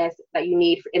toughness that you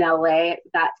need in LA,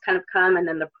 that's kind of come. And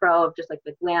then the pro of just like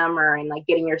the glamour and like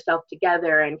getting yourself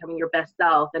together and becoming your best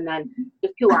self. And then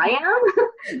just who I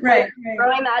am, right.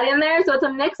 Throwing that in there. So it's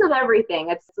a mix of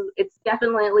everything. It's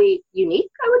definitely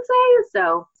unique, I would say.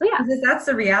 So yeah. Because that's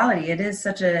the reality. It is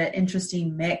such an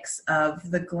interesting mix of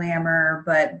the glamour,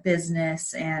 but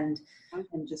business and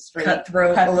just straight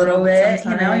cutthroat a little bit.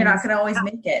 Sometimes. You know, you're not going to always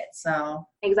make it. So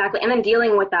exactly. And then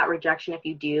dealing with that rejection if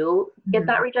you do get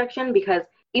that rejection, because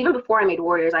even before I made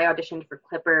Warriors, I auditioned for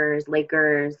Clippers,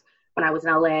 Lakers when I was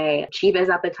in LA, Chivas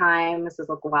at the time. This was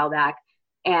like a while back.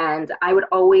 And I would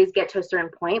always get to a certain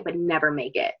point, but never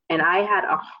make it. And I had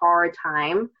a hard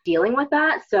time dealing with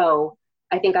that. So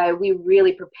I think we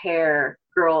really prepare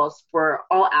girls for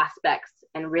all aspects.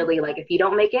 And really, like, if you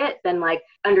don't make it, then like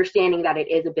understanding that it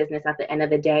is a business at the end of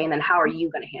the day, and then how are you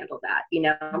going to handle that, you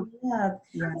know? Yeah.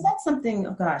 That's something,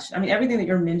 oh gosh, I mean, everything that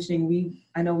you're mentioning,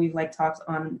 I know we've like talked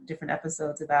on different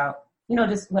episodes about, you know,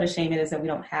 just what a shame it is that we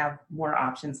don't have more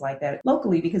options like that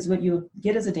locally, because what you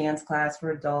get is a dance class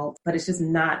for adults, but it's just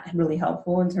not really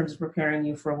helpful in terms of preparing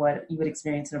you for what you would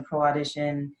experience in a pro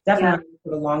audition, definitely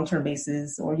for a long-term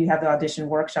basis, or you have the audition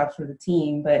workshops for the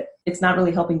team, but it's not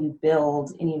really helping you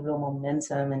build any real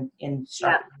momentum and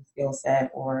sharpening your skill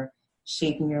set or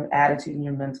shaping your attitude and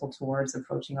your mental towards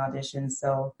approaching auditions.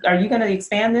 So are you going to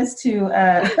expand this to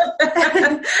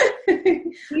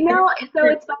you know, so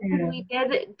it's funny, we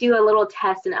did do a little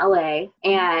test in LA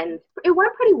and it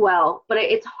went pretty well, but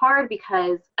it's hard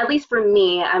because, at least for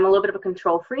me, I'm a little bit of a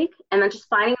control freak, and then just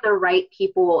finding the right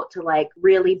people to like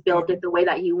really build it the way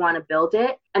that you want to build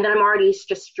it. And then I'm already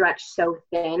just stretched so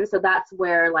thin. So that's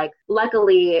where, like,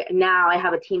 luckily now I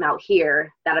have a team out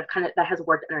here that has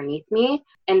worked underneath me.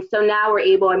 And so now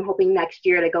I'm hoping next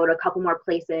year to go to a couple more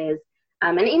places.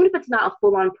 And even if it's not a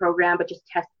full-on program, but just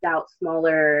test out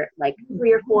smaller, like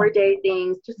 3 or 4 day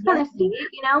things, just kind of see it,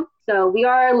 you know? So we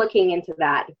are looking into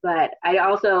that, but I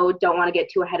also don't want to get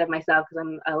too ahead of myself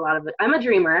because I'm a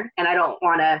dreamer and I don't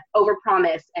want to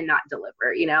overpromise and not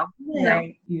deliver, you know?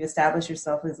 Right. You establish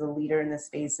yourself as a leader in this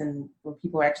space and where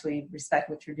people actually respect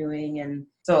what you're doing. And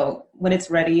so when it's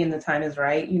ready and the time is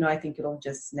right, you know, I think it'll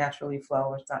just naturally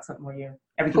flow. It's not something where you're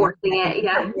everything forcing it.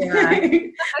 Yeah.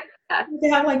 To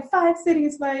have like 5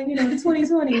 cities by,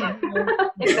 2020.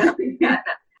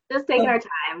 Just taking our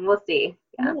time. We'll see.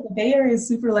 Yeah. The Bay Area is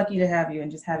super lucky to have you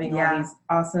and just having all these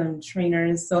awesome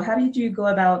trainers. So how did you go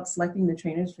about selecting the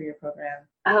trainers for your program?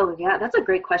 Oh, yeah, that's a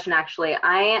great question, actually.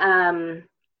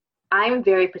 I'm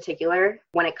very particular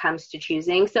when it comes to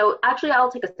choosing. So actually, I'll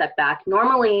take a step back.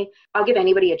 Normally, I'll give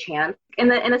anybody a chance.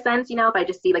 In a sense, you know, if I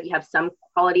just see like you have some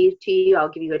quality to you, I'll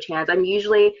give you a chance. I'm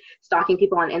usually stalking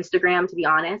people on Instagram, to be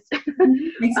honest.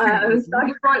 Stalking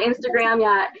people on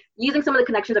Instagram, using some of the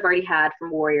connections I've already had from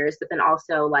Warriors, but then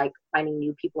also like finding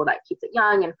new people that keeps it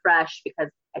young and fresh, because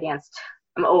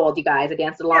I'm old, you guys. I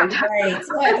danced a long time. Right.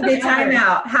 Okay, time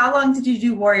out. How long did you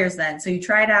do Warriors then? So you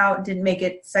tried out, didn't make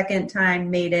it, second time,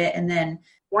 made it, and then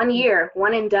 1 year,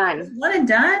 one and done. One and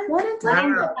done?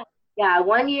 Wow. Yeah,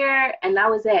 1 year, and that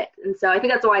was it. And so I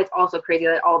think that's why it's also crazy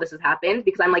that all this has happened,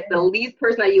 because I'm like the least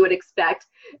person that you would expect.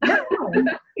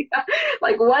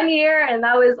 Like 1 year, and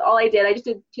that was all I did. I just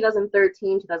did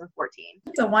 2013, 2014.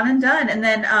 So one and done. And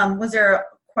then was there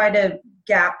quite a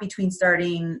gap between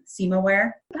starting Simma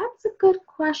wear? That's a good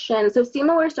question. So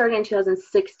Simma wear started in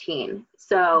 2016,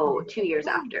 so 2 years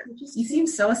after. You seem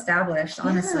so established,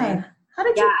 honestly. Yeah. How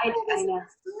did you I know.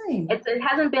 It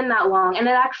hasn't been that long. And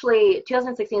it actually,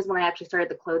 2016 is when I actually started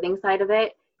the clothing side of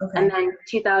it. Okay. And then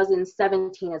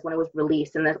 2017 is when it was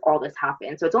released, and then all this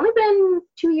happened. So it's only been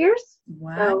 2 years.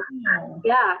 Wow. So,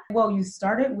 yeah. Well, you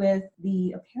started with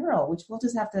the apparel, which we'll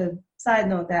just have to side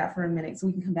note that for a minute so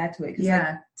we can come back to it. Yeah.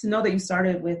 Like, to know that you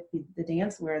started with the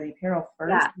dance wear, the apparel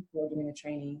first before doing the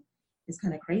training is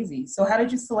kind of crazy. So how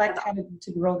did you select how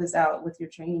to grow this out with your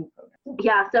training program?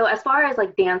 Yeah, so as far as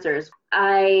like dancers,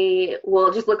 I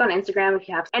will just look on Instagram if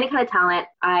you have any kind of talent.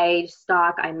 I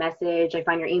stalk, I message, I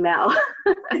find your email,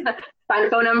 find your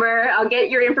phone number. I'll get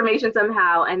your information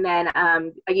somehow, and then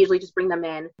I usually just bring them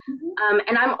in.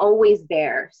 And I'm always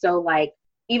there. So like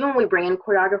even when we bring in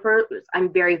choreographers,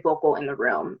 I'm very vocal in the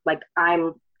room. Like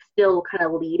I'm still kind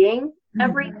of leading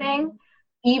everything,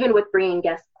 even with bringing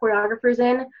guest choreographers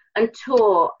in,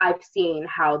 until I've seen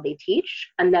how they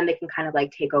teach, and then they can kind of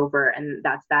like take over, and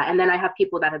that's that. And then I have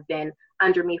people that have been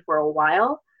under me for a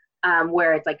while,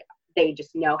 where it's like they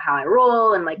just know how I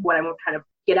roll and like what I'm kind of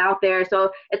get out there. So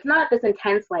it's not this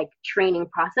intense like training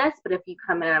process, but if you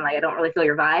come in and like I don't really feel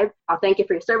your vibe, I'll thank you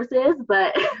for your services,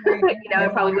 but I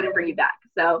probably wouldn't bring you back.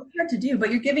 So it's hard to do,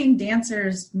 but you're giving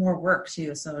dancers more work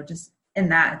too. So just in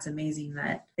that, it's amazing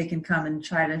that they can come and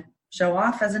try to show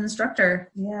off as an instructor.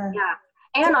 Yeah.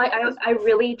 And I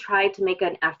really try to make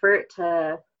an effort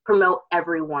to promote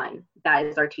everyone that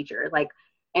is our teacher, like,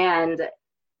 and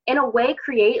in a way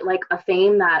create like a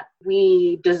fame that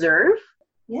we deserve.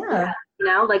 Yeah.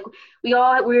 Like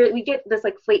we get this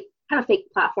like kind of fake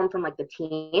platform from like the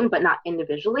team, but not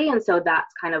individually. And so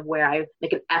that's kind of where I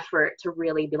make an effort to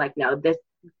really be like, no,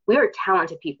 we are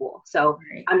talented people. So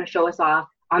I'm going to show us off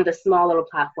on the small little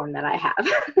platform that I have.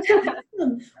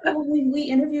 Well, we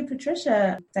interviewed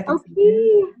Patricia second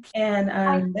season,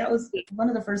 and that was one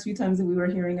of the first few times that we were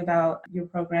hearing about your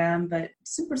program, but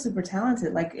super, super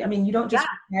talented. Like, I mean, you don't just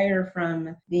retire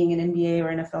from being an NBA or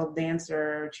NFL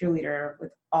dancer or cheerleader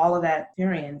with all of that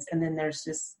experience, and then there's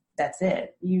just, that's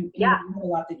it. You have a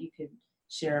lot that you could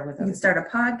share with us. You can start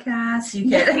a podcast. You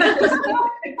can.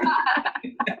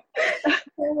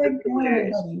 Oh my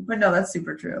God. But no, that's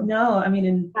super true. No, I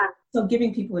mean, so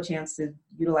giving people a chance to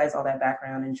utilize all that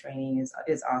background and training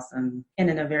is awesome, and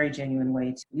in a very genuine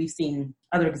way too. We've seen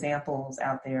other examples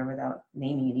out there without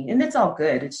naming any, and it's all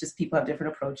good. It's just people have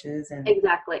different approaches. And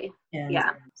exactly.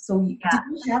 So did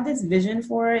you have this vision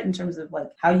for it in terms of like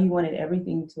how you wanted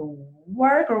everything to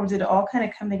work, or did it all kind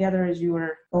of come together as you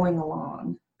were going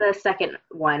along? The second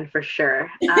one for sure.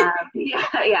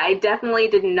 I definitely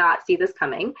did not see this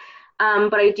coming.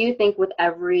 But I do think with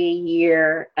every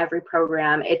year, every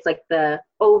program, it's like the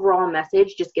overall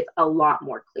message just gets a lot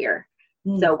more clear.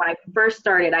 So when I first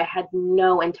started, I had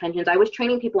no intentions. I was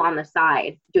training people on the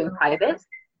side doing privates.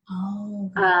 So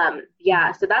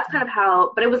that's kind of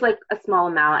how, but it was like a small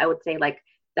amount. I would say like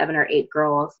 7 or 8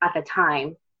 girls at the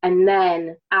time. And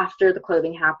then after the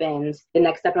clothing happened, the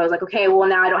next step, I was like, okay, well,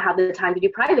 now I don't have the time to do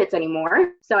privates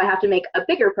anymore. So I have to make a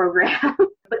bigger program.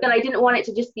 But then I didn't want it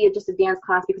to just be just a dance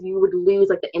class, because you would lose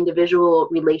like the individual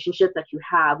relationship that you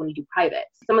have when you do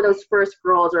privates. Some of those first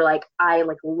girls are like, I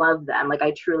like love them. Like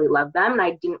I truly love them. And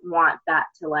I didn't want that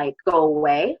to like go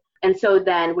away. And so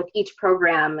then with each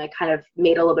program, it kind of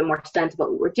made a little bit more sense what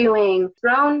we were doing. It's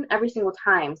grown every single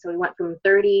time. So we went from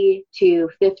 30 to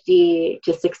 50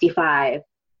 to 65.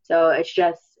 So it's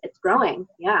growing.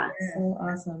 Yeah. So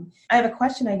awesome. I have a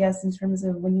question, I guess, in terms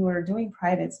of when you were doing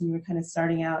privates and you were kind of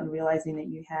starting out and realizing that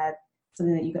you had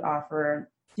something that you could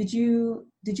offer. Did you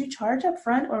charge up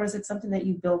front, or was it something that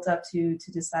you built up to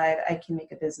decide I can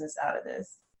make a business out of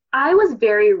this? I was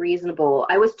very reasonable.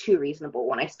 I was too reasonable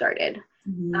when I started.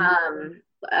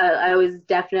 I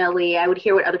would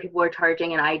hear what other people were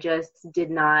charging, and I just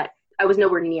I was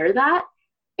nowhere near that.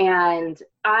 And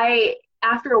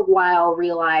after a while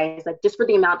realized like just for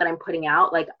the amount that I'm putting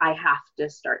out, like I have to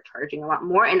start charging a lot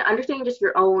more and understanding just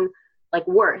your own like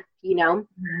worth, You're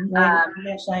not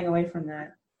shying away from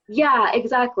that. Yeah,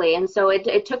 exactly. And so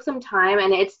it took some time,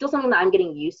 and it's still something that I'm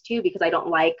getting used to, because I don't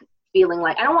like feeling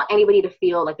like, I don't want anybody to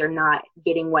feel like they're not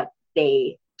getting what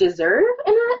they deserve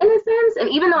in a sense. And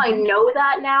even though I know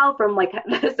that now from like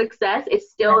the success, it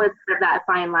still is that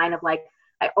fine line of like,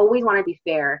 I always want to be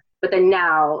fair. But then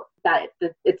now that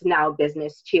it's now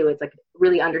business too, it's like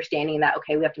really understanding that,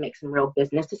 okay, we have to make some real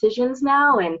business decisions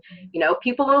now. And,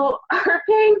 people are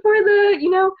paying for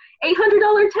the,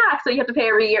 $800 tax. So you have to pay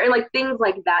every year, and like things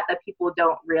like that people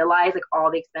don't realize, like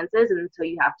all the expenses. And so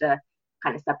you have to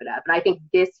kind of step it up. And I think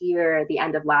this year, the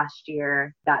end of last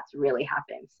year, that's really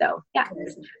happened. So yeah.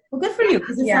 Well, good for you,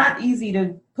 because it's not easy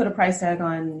to put a price tag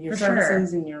on your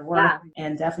services and your work,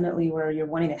 and definitely where you're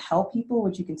wanting to help people,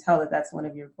 which you can tell that that's one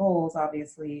of your goals.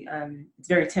 Obviously, it's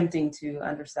very tempting to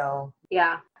undersell.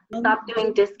 Yeah. Stop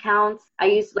doing discounts. I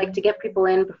used to get people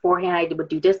in beforehand. I would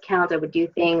do discounts. I would do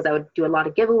things. I would do a lot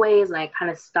of giveaways, and I kind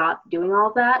of stopped doing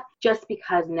all that just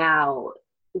because now,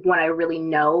 when I really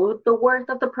know the worth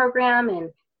of the program and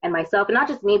and myself, and not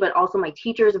just me, but also my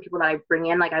teachers and people that I bring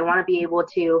in. Like, I want to be able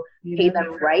to pay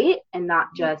them right and not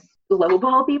just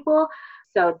lowball people,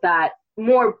 so that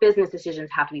more business decisions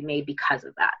have to be made because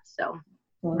of that. So,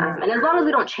 and as long as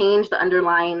we don't change the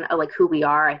underlying of like who we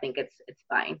are, I think it's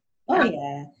fine. Oh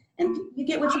yeah. And you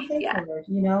get what you pay for,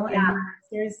 you know? Yeah. And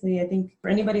seriously, I think for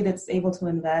anybody that's able to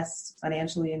invest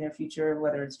financially in their future,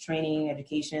 whether it's training,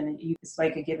 education, it's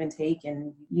like a give and take,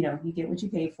 and, you know, you get what you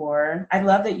pay for. I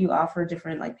love that you offer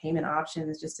different like payment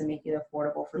options just to make it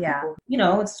affordable for people. You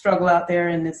know, it's a struggle out there,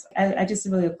 and I just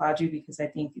really applaud you, because I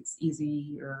think it's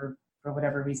easy, or for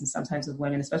whatever reason, sometimes with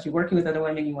women, especially working with other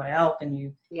women, you want to help, and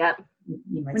you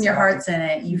might when your heart's in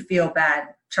it, you feel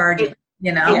bad charging.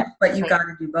 You know, but you got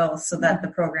to do both so that the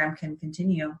program can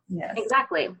continue. Yes.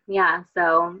 Exactly. Yeah.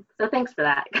 So thanks for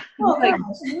that. Oh,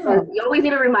 you always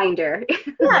need a reminder.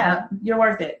 Yeah. You're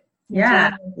worth it.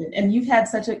 Yeah. And you've had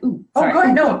such a, go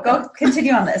ahead. No, go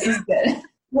continue on this. This is good.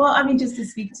 Well, I mean, just to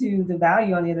speak to the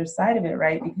value on the other side of it,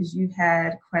 right? Because you've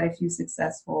had quite a few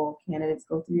successful candidates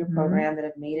go through your program that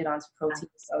have made it onto pro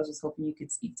teams. So I was just hoping you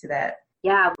could speak to that.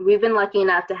 Yeah, we've been lucky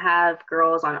enough to have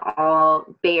girls on all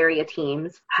Bay Area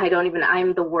teams.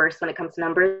 I'm the worst when it comes to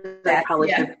numbers. I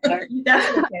probably should.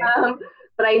 That's okay.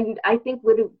 But I think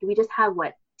we just have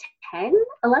 10,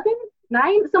 11,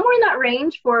 9, somewhere in that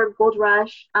range for Gold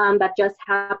Rush. That just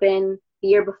happened the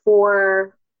year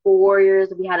before. For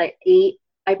Warriors, we had an 8,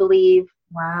 I believe.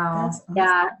 Wow. That's awesome.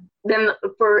 Yeah. Then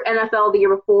for NFL the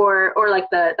year before, or like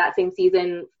that same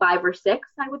season, 5 or 6,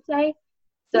 I would say.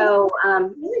 So,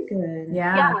 really good.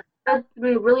 Yeah, that's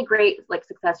been a really great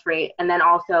success rate. And then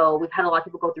also we've had a lot of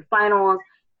people go through finals,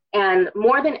 and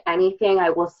more than anything, I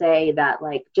will say that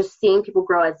just seeing people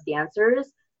grow as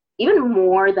dancers, even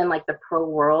more than the pro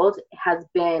world, has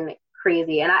been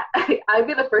crazy. And I'd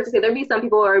be the first to say there'd be some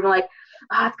people who are like,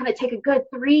 oh, it's going to take a good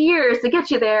 3 years to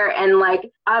get you there. And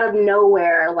out of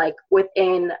nowhere,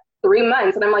 within 3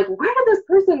 months, and I'm like, where did this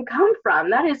person come from?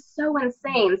 That is so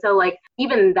insane. So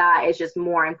even that is just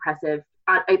more impressive,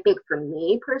 I think, for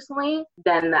me personally,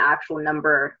 than the actual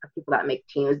number of people that make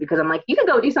teams, because I'm like, you can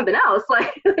go do something else,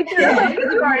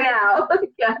 you are now.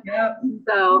 Yeah.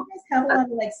 So you guys have a lot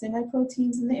of semi-pro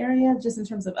teams in the area, just in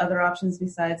terms of other options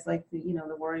besides the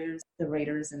Warriors, the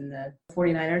Raiders, and the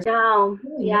 49ers. No,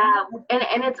 yeah,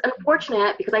 and it's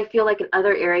unfortunate, because I feel in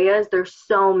other areas there's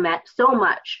so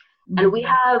much. And we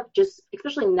have, just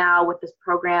especially now with this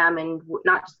program, and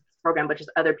not just this program, but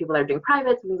just other people that are doing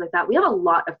privates and things like that, we have a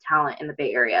lot of talent in the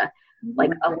Bay Area, a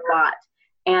lot.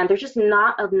 And there's just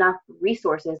not enough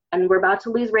resources. And we're about to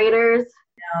lose Raiders.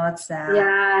 No, that's sad.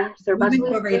 Yeah. So we're about to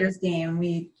lose a Raiders game.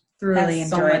 We thoroughly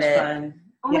enjoyed it. Fun.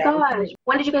 Oh my gosh.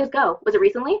 When did you guys go? Was it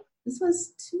recently? This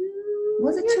was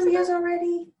 2 years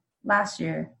already? Last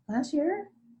year.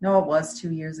 No, it was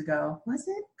 2 years ago. Was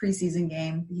it? Preseason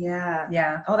game.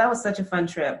 Yeah. Oh, that was such a fun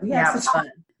trip. It was fun.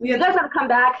 You guys have to come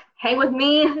back, hang with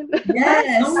me.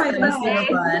 Yes. Oh my gosh.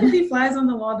 So fun. Did he flies on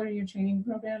the wall during your training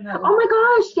program? Oh my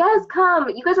gosh, yes, come.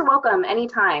 You guys are welcome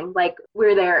anytime.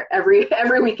 We're there every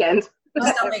weekend.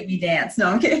 Still make me dance. No,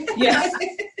 I'm kidding. Yeah.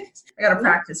 I gotta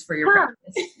practice for your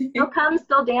practice. You'll come,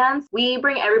 still dance. We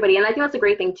bring everybody, and I think that's a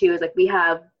great thing too. Is we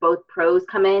have both pros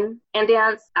come in and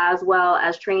dance, as well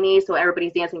as trainees, so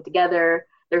everybody's dancing together.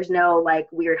 There's no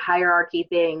weird hierarchy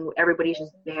thing. Everybody's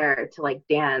just there to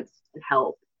dance and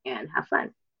help and have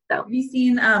fun. So have you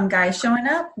seen guys showing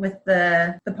up with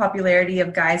the popularity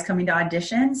of guys coming to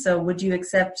audition? So would you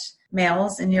accept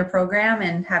males in your program,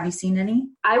 and have you seen any?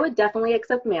 I would definitely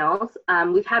accept males.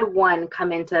 We've had one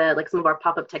come into some of our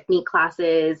pop-up technique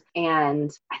classes,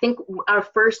 and I think our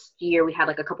first year we had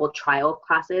a couple of trial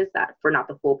classes that for not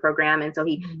the full program, and so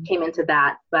he came into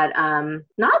that, but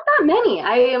not that many.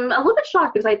 I am a little bit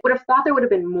shocked, because I would have thought there would have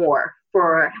been more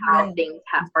for how things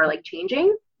are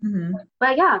changing. Mm-hmm.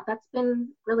 But yeah, that's been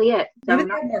really it. So I have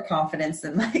more confidence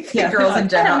than girls in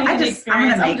general. I'm just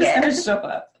gonna show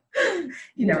up.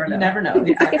 You never know. You never know.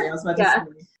 Exactly. I was about to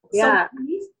say. Yeah. So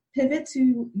please pivot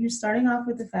to, you're starting off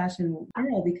with the fashion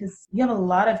girl, because you have a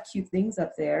lot of cute things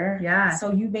up there. Yeah.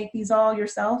 So you make these all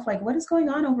yourself? What is going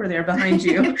on over there behind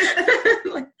you?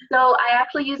 So I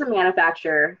actually use a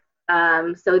manufacturer.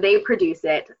 So they produce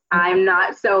it. I'm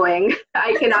not sewing.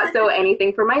 I cannot sew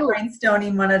anything for my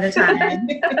rhinestoning one at a time.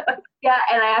 Yeah,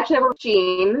 and I actually have a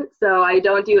machine, so I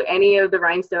don't do any of the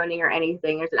rhinestoning or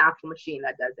anything. There's an actual machine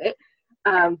that does it.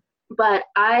 But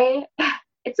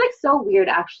it's so weird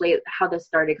actually how this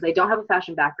started, because I don't have a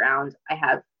fashion background.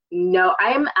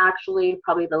 I'm actually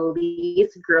probably the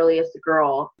least girliest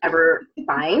girl ever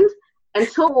find,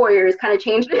 until Warriors kind of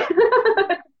changed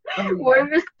it.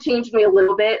 Warriors changed me a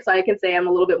little bit, so I can say I'm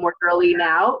a little bit more girly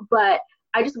now. But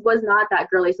I just was not that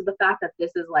girly. So the fact that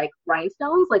this is like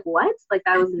rhinestones, like what? Like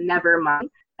that was never mine.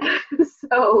 I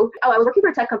was working for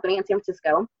a tech company in San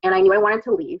Francisco, and I knew I wanted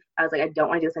to leave. I was like, I don't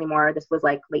want to do this anymore. This was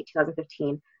like late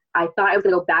 2015. I thought I was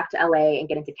going to go back to LA and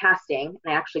get into casting,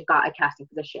 and I actually got a casting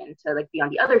position to like be on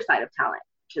the other side of talent,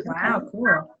 which is wow,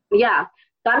 cool. Yeah,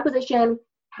 got a position,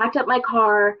 packed up my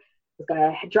car, was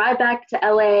gonna drive back to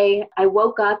LA. I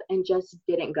woke up and just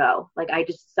didn't go. Like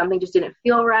something just didn't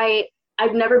feel right.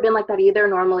 I've never been like that either.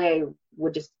 Normally I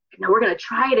would just, we're gonna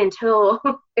try it until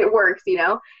it works, And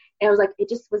I was like, it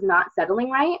just was not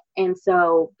settling right. And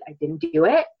so I didn't do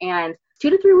it. And 2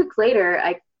 to 3 weeks later,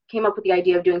 I came up with the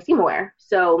idea of doing Simma.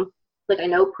 So like I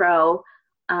know pro,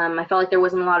 I felt like there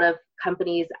wasn't a lot of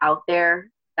companies out there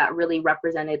that really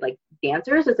represented like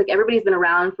dancers. It's like everybody's been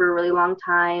around for a really long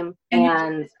time.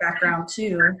 And background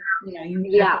too.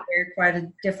 You have to wear quite a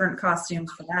different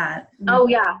costumes for that. Oh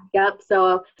yeah. Yep.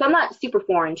 So I'm not super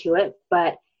foreign to it,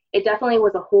 but it definitely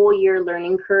was a whole year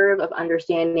learning curve of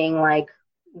understanding like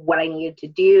what I needed to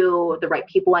do, the right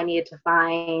people I needed to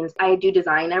find. I do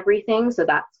design everything, so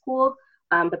that's cool.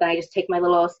 But then I just take my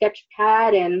little sketch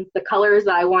pad and the colors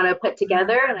that I want to put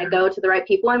together, and I go to the right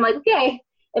people. And I'm like, okay,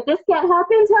 if this can't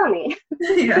happen, tell me.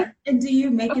 Yeah. And do you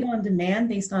make it on demand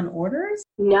based on orders?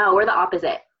 No, we're the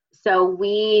opposite. So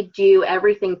we do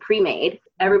everything pre-made.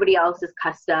 Everybody else is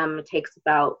custom. It takes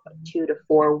about 2 to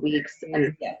 4 weeks,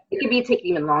 and it could be taking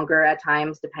even longer at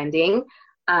times, depending.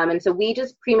 And so we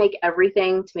just pre-make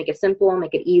everything to make it simple,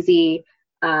 make it easy.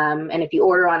 And if you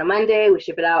order on a Monday, we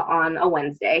ship it out on a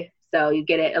Wednesday. So you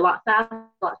get it a lot faster,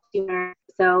 a lot sooner.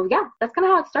 So yeah, that's kind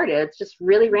of how it started. It's just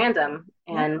really random.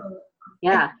 And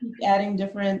yeah. And keep adding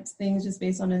different things just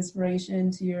based on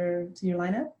inspiration to your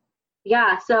lineup?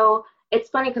 Yeah. So it's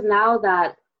funny because now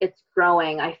that it's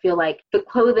growing, I feel like the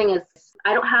clothing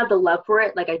I don't have the love for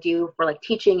it like I do for like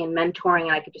teaching and mentoring,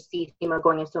 and I could just see Simma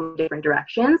going in so many different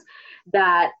directions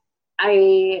that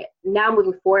now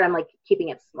moving forward, I'm like keeping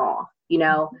it small,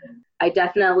 I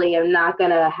definitely am not going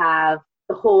to have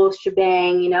the whole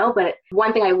shebang, but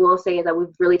one thing I will say is that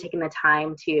we've really taken the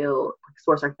time to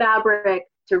source our fabric,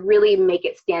 to really make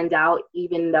it stand out,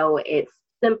 even though it's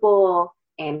simple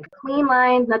and clean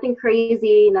lines, nothing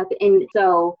crazy, nothing. And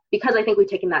so because I think we've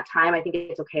taken that time, I think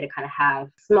it's okay to kind of have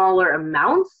smaller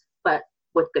amounts, but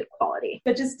with good quality.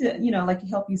 But just to, like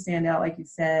help you stand out, like you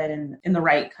said, and in the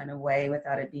right kind of way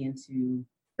without it being too...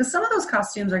 Because some of those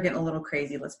costumes are getting a little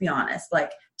crazy, let's be honest.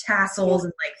 Like tassels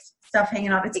and like stuff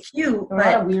hanging off. It's cute, but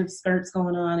a lot of weird skirts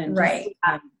going on. And right.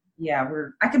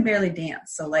 I can barely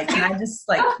dance. So like, can I just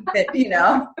like keep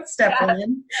it, step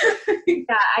in?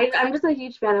 I'm just a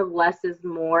huge fan of less is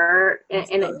more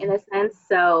in a sense.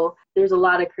 So there's a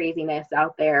lot of craziness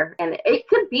out there, and it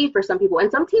could be for some people, and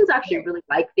some teams actually really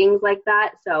like things like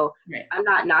that. So I'm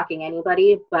not knocking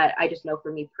anybody, but I just know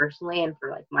for me personally and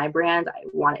for like my brand, I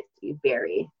want it to be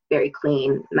very, very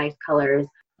clean, nice colors.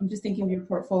 I'm just thinking of your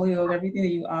portfolio of everything that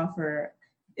you offer.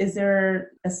 Is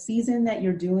there a season that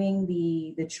you're doing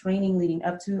the training leading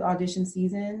up to audition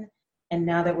season? And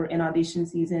now that we're in audition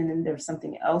season, and there's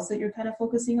something else that you're kind of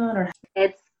focusing on? Or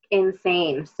it's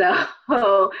insane. So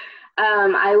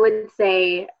I would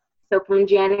say, so from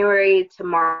January to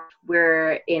March,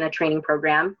 we're in a training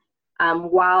program.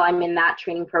 While I'm in that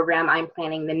training program, I'm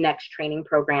planning the next training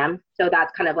program. So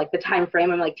that's kind of like the time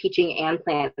frame. I'm like teaching and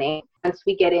planning. Once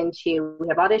we have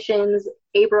auditions.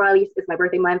 April at least is my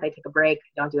birthday month. I take a break,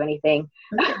 don't do anything.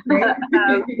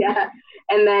 Yeah.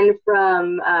 And then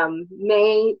from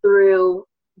May through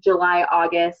July,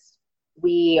 August,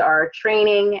 we are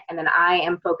training. And then I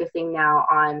am focusing now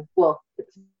on,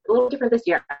 it's a little different this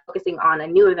year. I'm focusing on a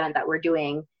new event that we're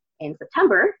doing in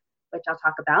September, which I'll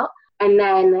talk about. And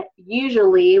then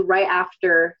usually right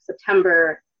after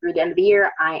September through the end of the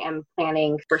year, I am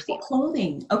planning for Simma.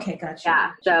 Clothing. Okay, gotcha.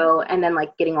 Yeah. So, and then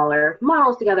like getting all our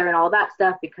models together and all that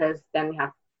stuff, because then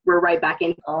we're right back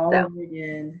in.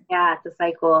 Again. Yeah, it's a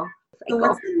cycle. So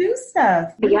what's the new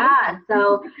stuff? Yeah.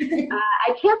 So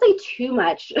I can't say too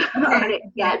much about it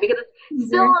yet because it's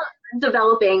still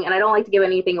developing, and I don't like to give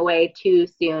anything away too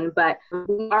soon, but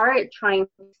we are trying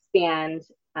to expand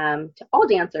to all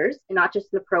dancers and not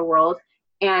just in the pro world,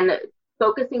 and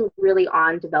focusing really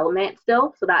on development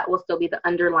still. So that will still be the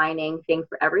underlining thing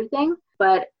for everything,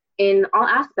 but in all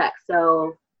aspects.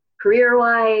 So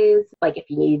career-wise, like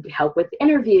if you need help with the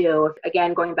interview,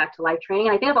 again, going back to live training,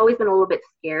 I think I've always been a little bit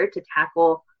scared to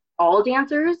tackle all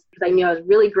dancers because I knew I was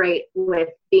really great with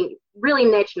being really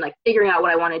niche and like figuring out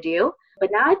what I want to do. But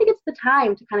now I think it's the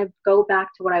time to kind of go back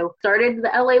to what I started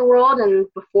the LA world and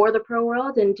before the pro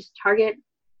world and just target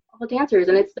all dancers.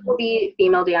 And it's still be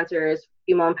female dancers,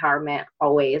 female empowerment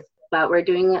always. but we're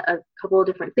doing a couple of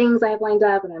different things I have lined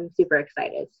up, and I'm super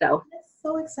excited. So that's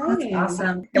so exciting. That's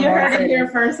awesome. You heard it here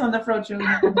first on the Pro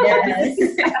Cheerleading.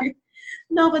 Yes.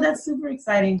 No, but that's super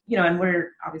exciting. And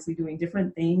we're obviously doing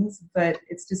different things, but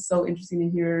it's just so interesting to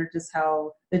hear just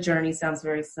how the journey sounds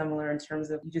very similar in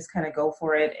terms of you just kind of go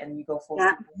for it and you go full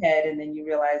steam ahead, and then you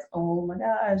realize, oh my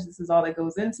gosh, this is all that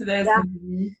goes into this.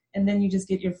 Yeah. And then you just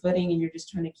get your footing and you're just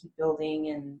trying to keep building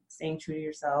and staying true to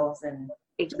yourselves. And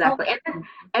exactly.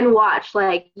 And watch,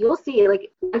 like, you'll see,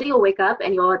 like, one day you'll wake up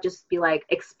and you'll just be like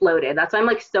exploded. That's why I'm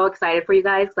like so excited for you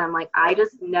guys. I'm like, I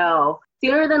just know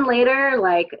sooner than later,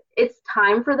 like, it's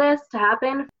time for this to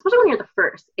happen. Especially when you're the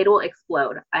first, it will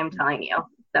explode. I'm telling you.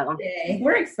 So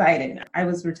we're excited. I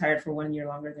was retired for 1 year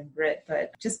longer than Britt,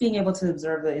 but just being able to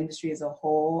observe the industry as a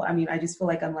whole, I mean, I just feel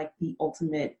like I'm like the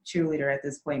ultimate cheerleader at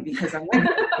this point, because I'm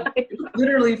like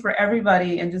literally for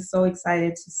everybody, and just so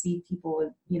excited to see people,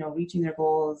 reaching their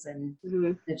goals and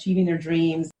achieving their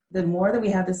dreams. The more that we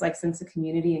have this like sense of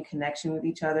community and connection with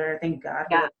each other, thank God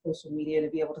for like, social media to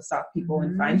be able to stalk people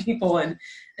and find people and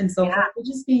so forth. But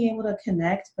just being able to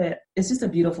connect, but it's just a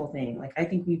beautiful thing. Like, I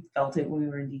think we felt it when we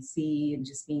were in DC, and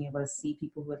just being able to see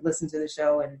people who had listened to the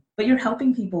show, but you're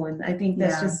helping people. And I think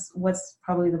that's just what's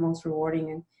probably the most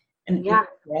rewarding and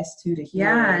for us too, to hear.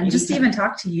 Yeah. And just to even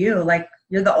talk to you, like,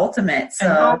 you're the ultimate. So.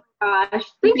 Oh my gosh.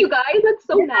 Thank you guys. That's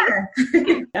so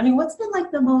nice. I mean, what's been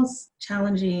like the most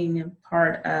challenging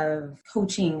part of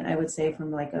coaching, I would say,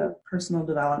 from like a personal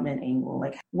development angle?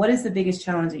 Like, what is the biggest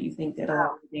challenge that you think that a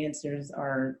lot of dancers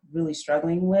are really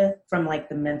struggling with from like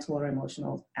the mental or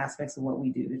emotional aspects of what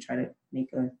we do to try to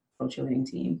make a pro cheerleading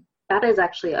team? That is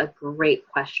actually a great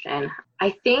question. I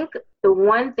think the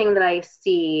one thing that I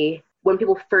see when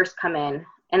people first come in,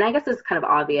 and I guess it's kind of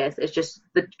obvious, is just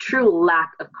the true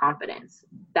lack of confidence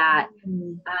that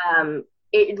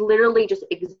it literally just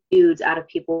exudes out of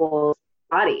people's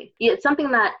body. It's something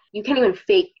that you can't even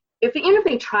fake. Even if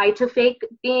they try to fake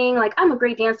being like, I'm a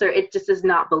great dancer, it just is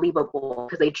not believable,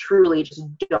 because they truly just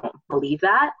don't believe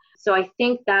that. So I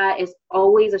think that is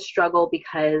always a struggle,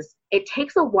 because it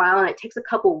takes a while and it takes a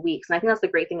couple weeks. And I think that's the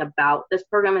great thing about this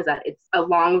program, is that it's a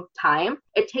long time.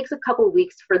 It takes a couple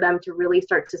weeks for them to really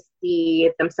start to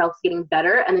see themselves getting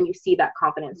better. And then you see that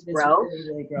confidence grow.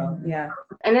 Really grow. Yeah.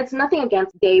 And it's nothing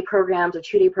against day programs or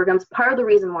 2-day programs. Part of the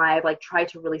reason why I've like tried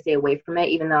to really stay away from it,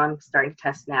 even though I'm starting to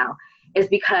test now, is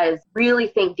because I really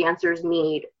think dancers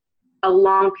need a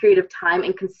long period of time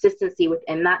and consistency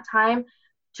within that time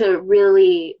to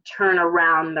really turn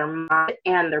around their mind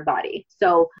and their body.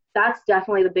 So that's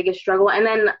definitely the biggest struggle. And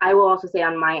then I will also say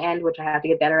on my end, which I have to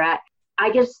get better at,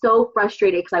 I get so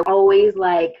frustrated because I'm always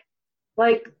like,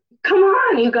 come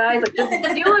on, you guys, like, just do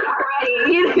it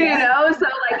already, you know? So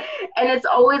like, and it's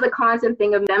always a constant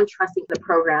thing of them trusting the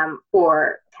program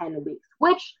for 10 weeks,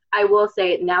 which I will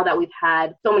say, now that we've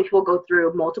had so many people go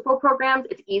through multiple programs,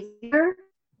 it's easier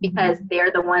because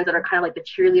they're the ones that are kind of like the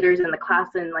cheerleaders in the class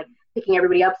and like picking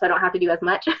everybody up, so I don't have to do as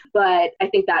much. But I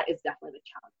think that is definitely the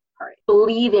challenge part.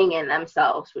 Believing in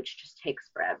themselves, which just takes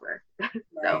forever.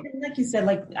 So. And like you said,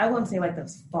 like, I wouldn't say like the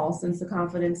false sense of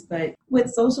confidence, but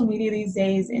with social media these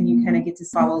days, and you kind of get to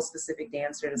follow specific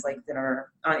dancers like that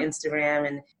are on Instagram,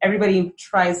 and everybody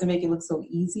tries to make it look so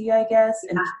easy, I guess.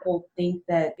 And people think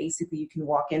that basically you can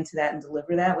walk into that and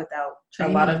deliver that without a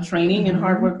lot of training and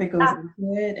hard work that goes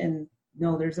into it. And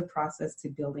no, there's a process to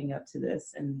building up to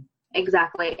this. And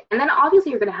exactly. And then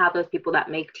obviously you're going to have those people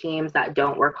that make teams that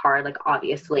don't work hard, like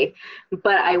obviously.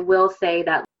 But I will say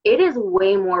that it is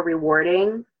way more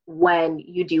rewarding when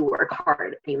you do work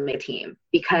hard and you make a team.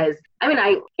 Because, I mean,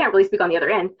 I can't really speak on the other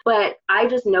end, but I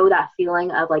just know that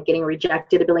feeling of like getting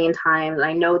rejected a billion times. And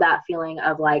I know that feeling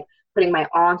of like putting my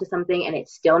all into something and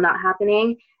it's still not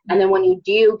happening. And then when you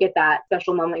do get that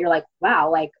special moment, you're like,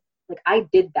 wow, like I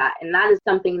did that. And that is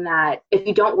something that if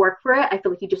you don't work for it, I feel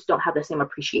like you just don't have the same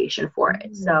appreciation for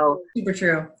it. So super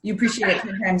true. You appreciate it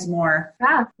 10 times more.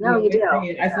 Yeah, no, you do.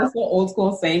 I feel so old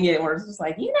school saying it, where it's just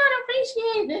like, you don't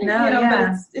appreciate it. No,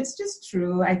 but it's just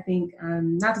true. I think,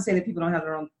 not to say that people don't have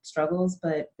their own struggles,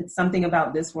 but it's something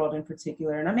about this world in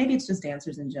particular. And maybe it's just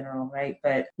dancers in general, right?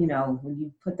 But, when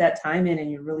you put that time in and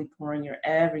you're really pouring your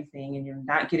everything and you're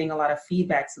not getting a lot of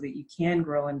feedback so that you can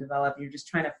grow and develop, you're just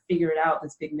trying to figure it out,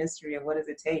 this big mystery of what does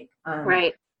it take.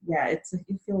 Right. Yeah, it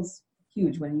feels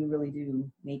huge when you really do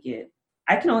make it.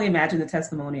 I can only imagine the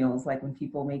testimonials, like when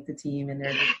people make the team and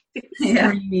they're just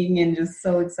screaming and just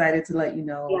so excited to let you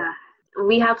know. Yeah.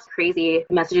 we have crazy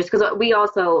messages because we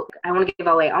also, I want to give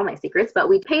away all my secrets, but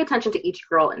we pay attention to each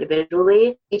girl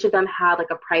individually. Each of them have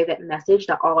like a private message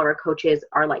that all our coaches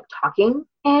are like talking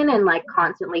in and like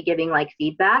constantly giving like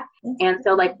feedback. And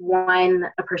so like when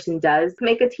a person does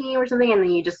make a team or something, and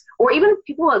then you just, or even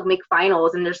people like make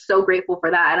finals and they're so grateful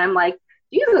for that. And I'm like,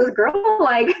 Jesus, girl,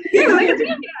 like, like,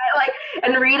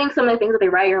 and reading some of the things that they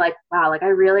write, you're like, wow, like I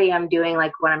really am doing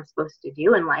like what I'm supposed to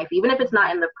do in life. Even if it's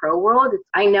not in the pro world,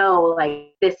 I know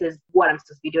like this is what I'm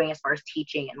supposed to be doing as far as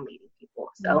teaching and leading people.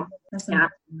 So, yeah.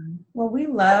 Well, we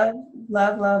love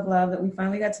that we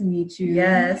finally got to meet you.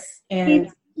 Yes. And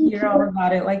hear all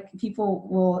about it. Like, people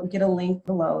will get a link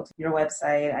below to your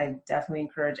website. I definitely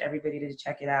encourage everybody to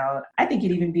check it out. I think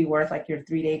it'd even be worth like your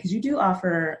 3-day, because you do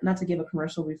offer, not to give a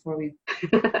commercial before we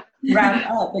wrap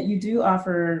up, but you do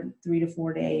offer 3 to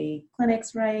 4 day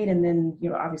clinics, right? And then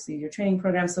obviously your training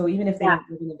program. So even if they live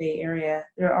in the Bay Area,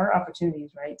 there are opportunities,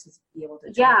 right, to be able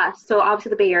to. Yeah. So obviously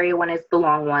the Bay Area one is the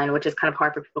long one, which is kind of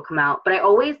hard for people to come out. But I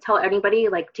always tell anybody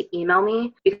like to email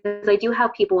me, because I do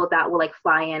have people that will like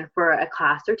fly in for a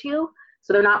class or two.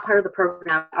 So they're not part of the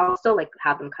program. I'll still like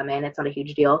have them come in. It's not a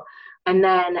huge deal. And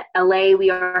then LA, we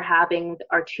are having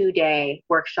our 2-day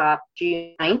workshop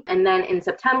June 9th. And then in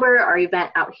September, our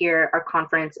event out here, our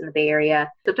conference in the Bay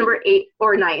Area, September 8th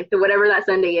or 9th, or whatever that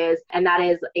Sunday is. And that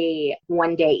is a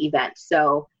 1-day event.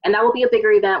 So, and that will be a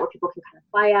bigger event where people can kind of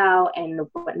fly out and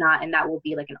whatnot. And that will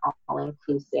be like an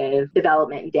all-inclusive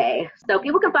development day. So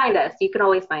people can find us. You can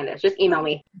always find us. Just email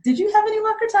me. Did you have any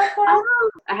luck or time for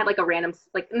it? I had like a random,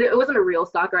 like it wasn't a real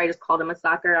stalker. I just called him a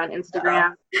stalker on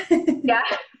Instagram. Yeah.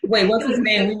 Wait, what's his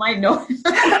name? We might know.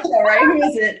 All right, who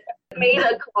is it? Made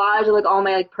a collage of like all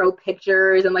my like pro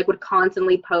pictures and like would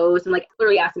constantly post and like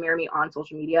literally asked to marry me on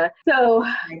social media. So,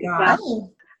 oh my gosh. Yeah.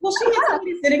 Well, she had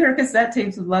somebody sending her cassette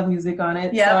tapes with love music on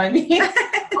it. Yeah. So, I mean.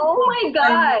 Oh my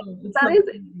God. That is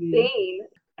insane.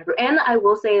 And I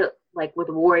will say, like with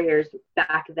Warriors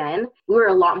back then, we were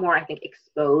a lot more, I think,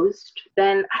 exposed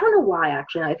than, I don't know why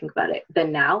actually, now I think about it,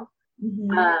 than now.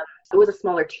 Mm-hmm. It was a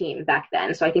smaller team back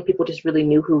then. So I think people just really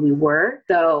knew who we were.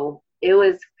 So it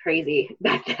was crazy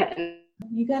back then.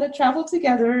 You got to travel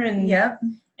together and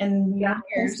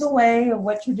post a way of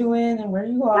what you're doing and where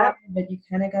you are. But you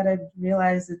kind of got to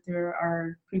realize that there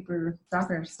are creeper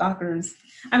stalkers.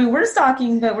 I mean, we're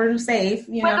stalking, but we're safe,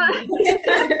 you know.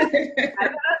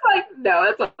 That's like,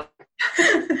 no, that's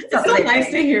it's so nice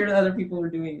to hear that other people are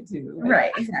doing it too.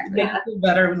 Right, exactly. Makes me feel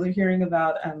better when we're hearing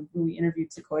about when we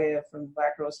interviewed Sequoia from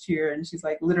Black Girls Cheer, and she's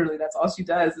like, literally, that's all she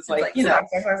does. It's like you know,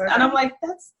 and I'm like,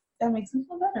 that makes me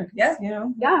feel better. Yeah, you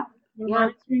know, we're yeah.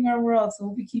 monitoring our world, so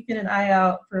we'll be keeping an eye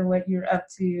out for what you're up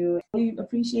to. We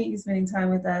appreciate you spending time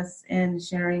with us and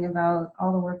sharing about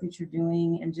all the work that you're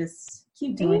doing, and just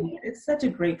keep doing it. It's such a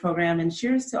great program, and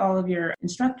cheers to all of your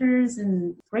instructors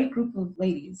and great group of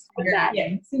ladies. Yeah,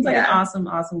 it seems like an awesome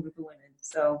group of women.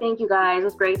 So thank you guys.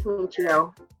 It's great to meet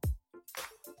you.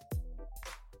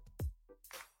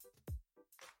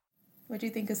 What do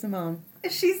you think of Simone?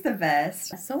 She's the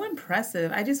best. So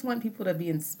impressive. I just want people to be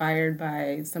inspired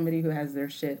by somebody who has their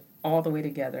shit all the way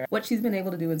together. What she's been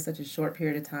able to do in such a short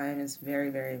period of time is very,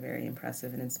 very, very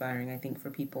impressive and inspiring, I think, for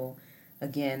people.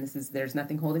 Again, there's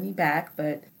nothing holding me back,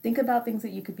 but think about things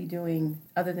that you could be doing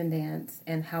other than dance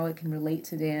and how it can relate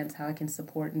to dance, how it can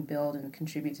support and build and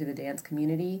contribute to the dance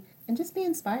community, and just be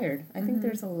inspired. I think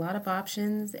there's a lot of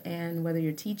options, and whether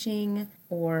you're teaching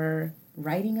or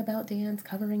writing about dance,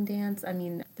 covering dance. I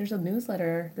mean, there's a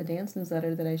newsletter, the dance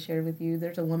newsletter that I shared with you.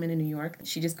 There's a woman in New York.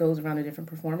 She just goes around to different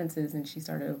performances and she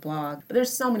started a blog. But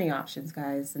there's so many options,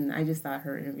 guys. And I just thought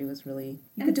her interview was really,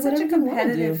 you could do whatever you want to do. It's such a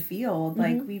competitive field.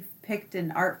 Like, we've picked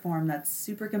an art form that's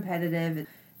super competitive.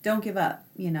 Don't give up,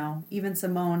 you know. Even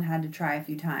Simone had to try a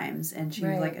few times, and she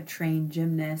was like a trained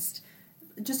gymnast.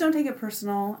 Just don't take it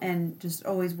personal, and just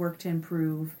always work to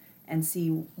improve and see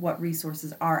what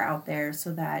resources are out there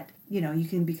so that, you know, you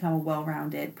can become a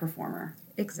well-rounded performer.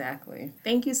 Exactly.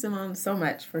 Thank you, Simone, so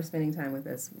much for spending time with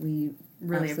us. We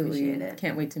really appreciate it.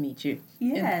 Can't wait to meet you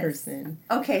in person.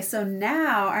 Okay, so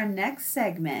now our next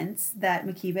segment that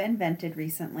Makiba invented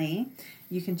recently.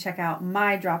 You can check out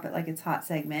my Drop It Like It's Hot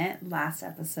segment last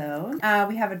episode.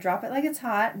 We have a Drop It Like It's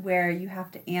Hot where you have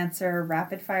to answer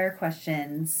rapid-fire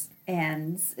questions.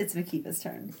 And it's Makiba's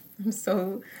turn. I'm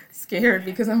so scared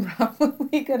because I'm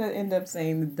probably going to end up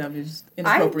saying the dumbest,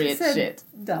 inappropriate shit.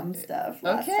 Dumb stuff.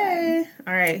 Okay.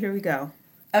 All right, here we go.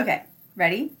 Okay.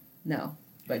 Ready? No,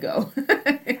 but go.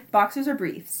 Boxers or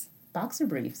briefs? Boxer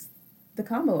briefs. The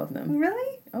combo of them.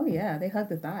 Really? Oh, yeah. They hug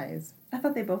the thighs. I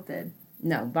thought they both did.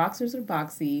 No, boxers are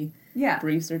boxy. Yeah.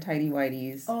 Briefs are tighty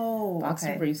whities. Oh,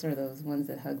 Boxer briefs are those ones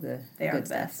that hug the They are good the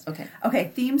best. stuff. Okay.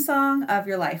 Okay, theme song of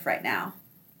your life right now.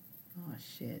 Oh,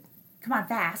 shit. Come on,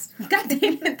 fast. God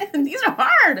damn it. These are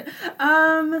hard.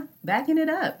 Backing it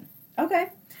up. Okay.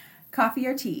 Coffee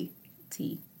or tea?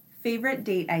 Tea. Favorite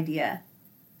date idea?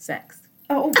 Sex.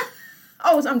 Oh.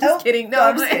 Oh, I'm just kidding. No,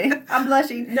 I'm just kidding. I'm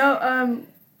blushing. No,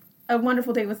 a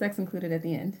wonderful date with sex included at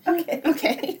the end. Okay.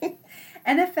 Okay.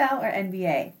 NFL or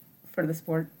NBA? For the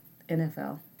sport,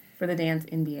 NFL. For the dance,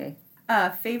 NBA.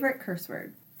 Favorite curse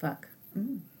word? Fuck.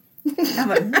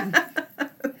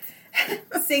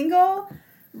 Single,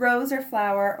 rose or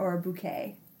flower, or a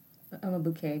bouquet? I'm a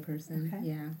bouquet person. Okay.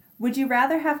 Yeah. Would you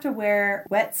rather have to wear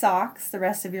wet socks the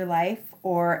rest of your life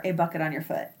or a bucket on your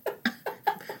foot?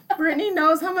 Brittany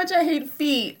knows how much I hate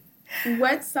feet.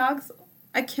 Wet socks.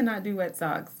 I cannot do wet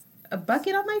socks. A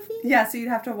bucket on my feet? Yeah, so you'd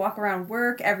have to walk around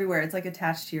work everywhere. It's like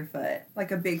attached to your foot.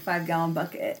 Like a big 5-gallon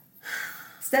bucket.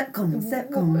 Step come.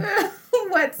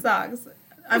 Wet socks.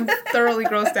 I'm thoroughly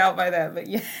grossed out by that, but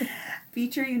yeah.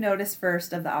 Feature you notice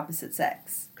first of the opposite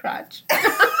sex? Crotch.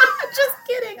 Just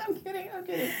kidding. I'm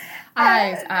kidding.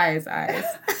 Eyes.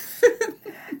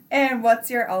 And what's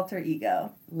your alter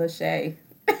ego? Lachey.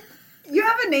 You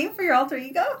have a name for your alter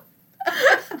ego?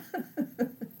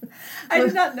 I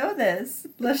did not know this.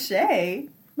 Lachey.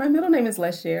 My middle name is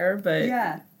Lachey, but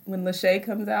yeah. When Lachey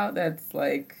comes out, that's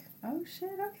like... Oh,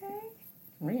 shit, okay.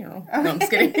 Real. Okay. No, I'm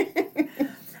just kidding.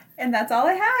 And that's all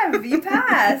I have. You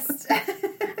passed.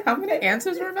 How many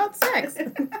answers were about sex?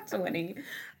 20.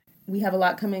 We have a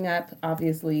lot coming up,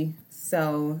 obviously,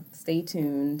 so stay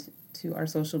tuned to our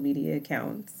social media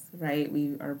accounts, right?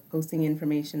 We are posting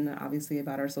information, obviously,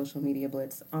 about our social media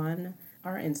blitz on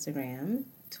our Instagram,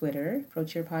 Twitter, Pro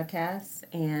Cheer Podcasts,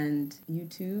 and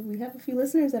YouTube. We have a few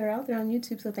listeners that are out there on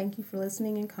YouTube, so thank you for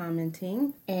listening and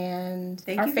commenting. And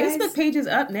our Facebook page is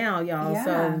up now, y'all,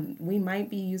 so we might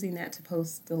be using that to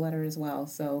post the letter as well.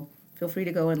 So feel free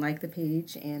to go and like the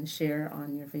page and share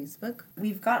on your Facebook.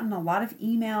 We've gotten a lot of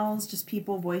emails, just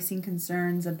people voicing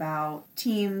concerns about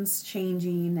teams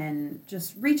changing and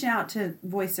just reaching out to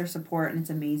voice their support, and it's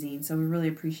amazing. So we really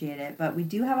appreciate it. But we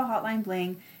do have a hotline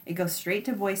bling. It goes straight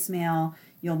to voicemail.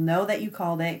 You'll know that you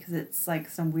called it because it's like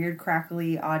some weird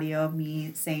crackly audio of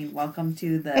me saying, welcome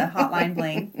to the hotline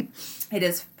bling. It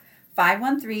is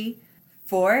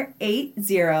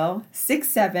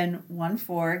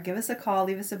 513-480-6714. Give us a call,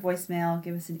 leave us a voicemail,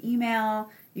 give us an email.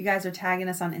 You guys are tagging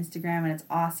us on Instagram, and it's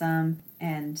awesome.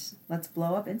 And let's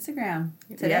blow up Instagram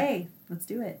today. Yeah. Let's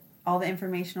do it. All the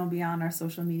information will be on our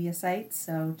social media sites,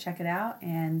 so check it out,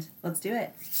 and let's do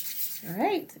it. All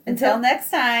right. Until next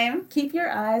time. Keep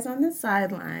your eyes on the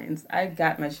sidelines. I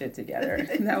got my shit together.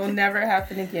 That will never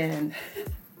happen again.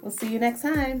 We'll see you next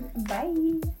time.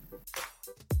 Bye.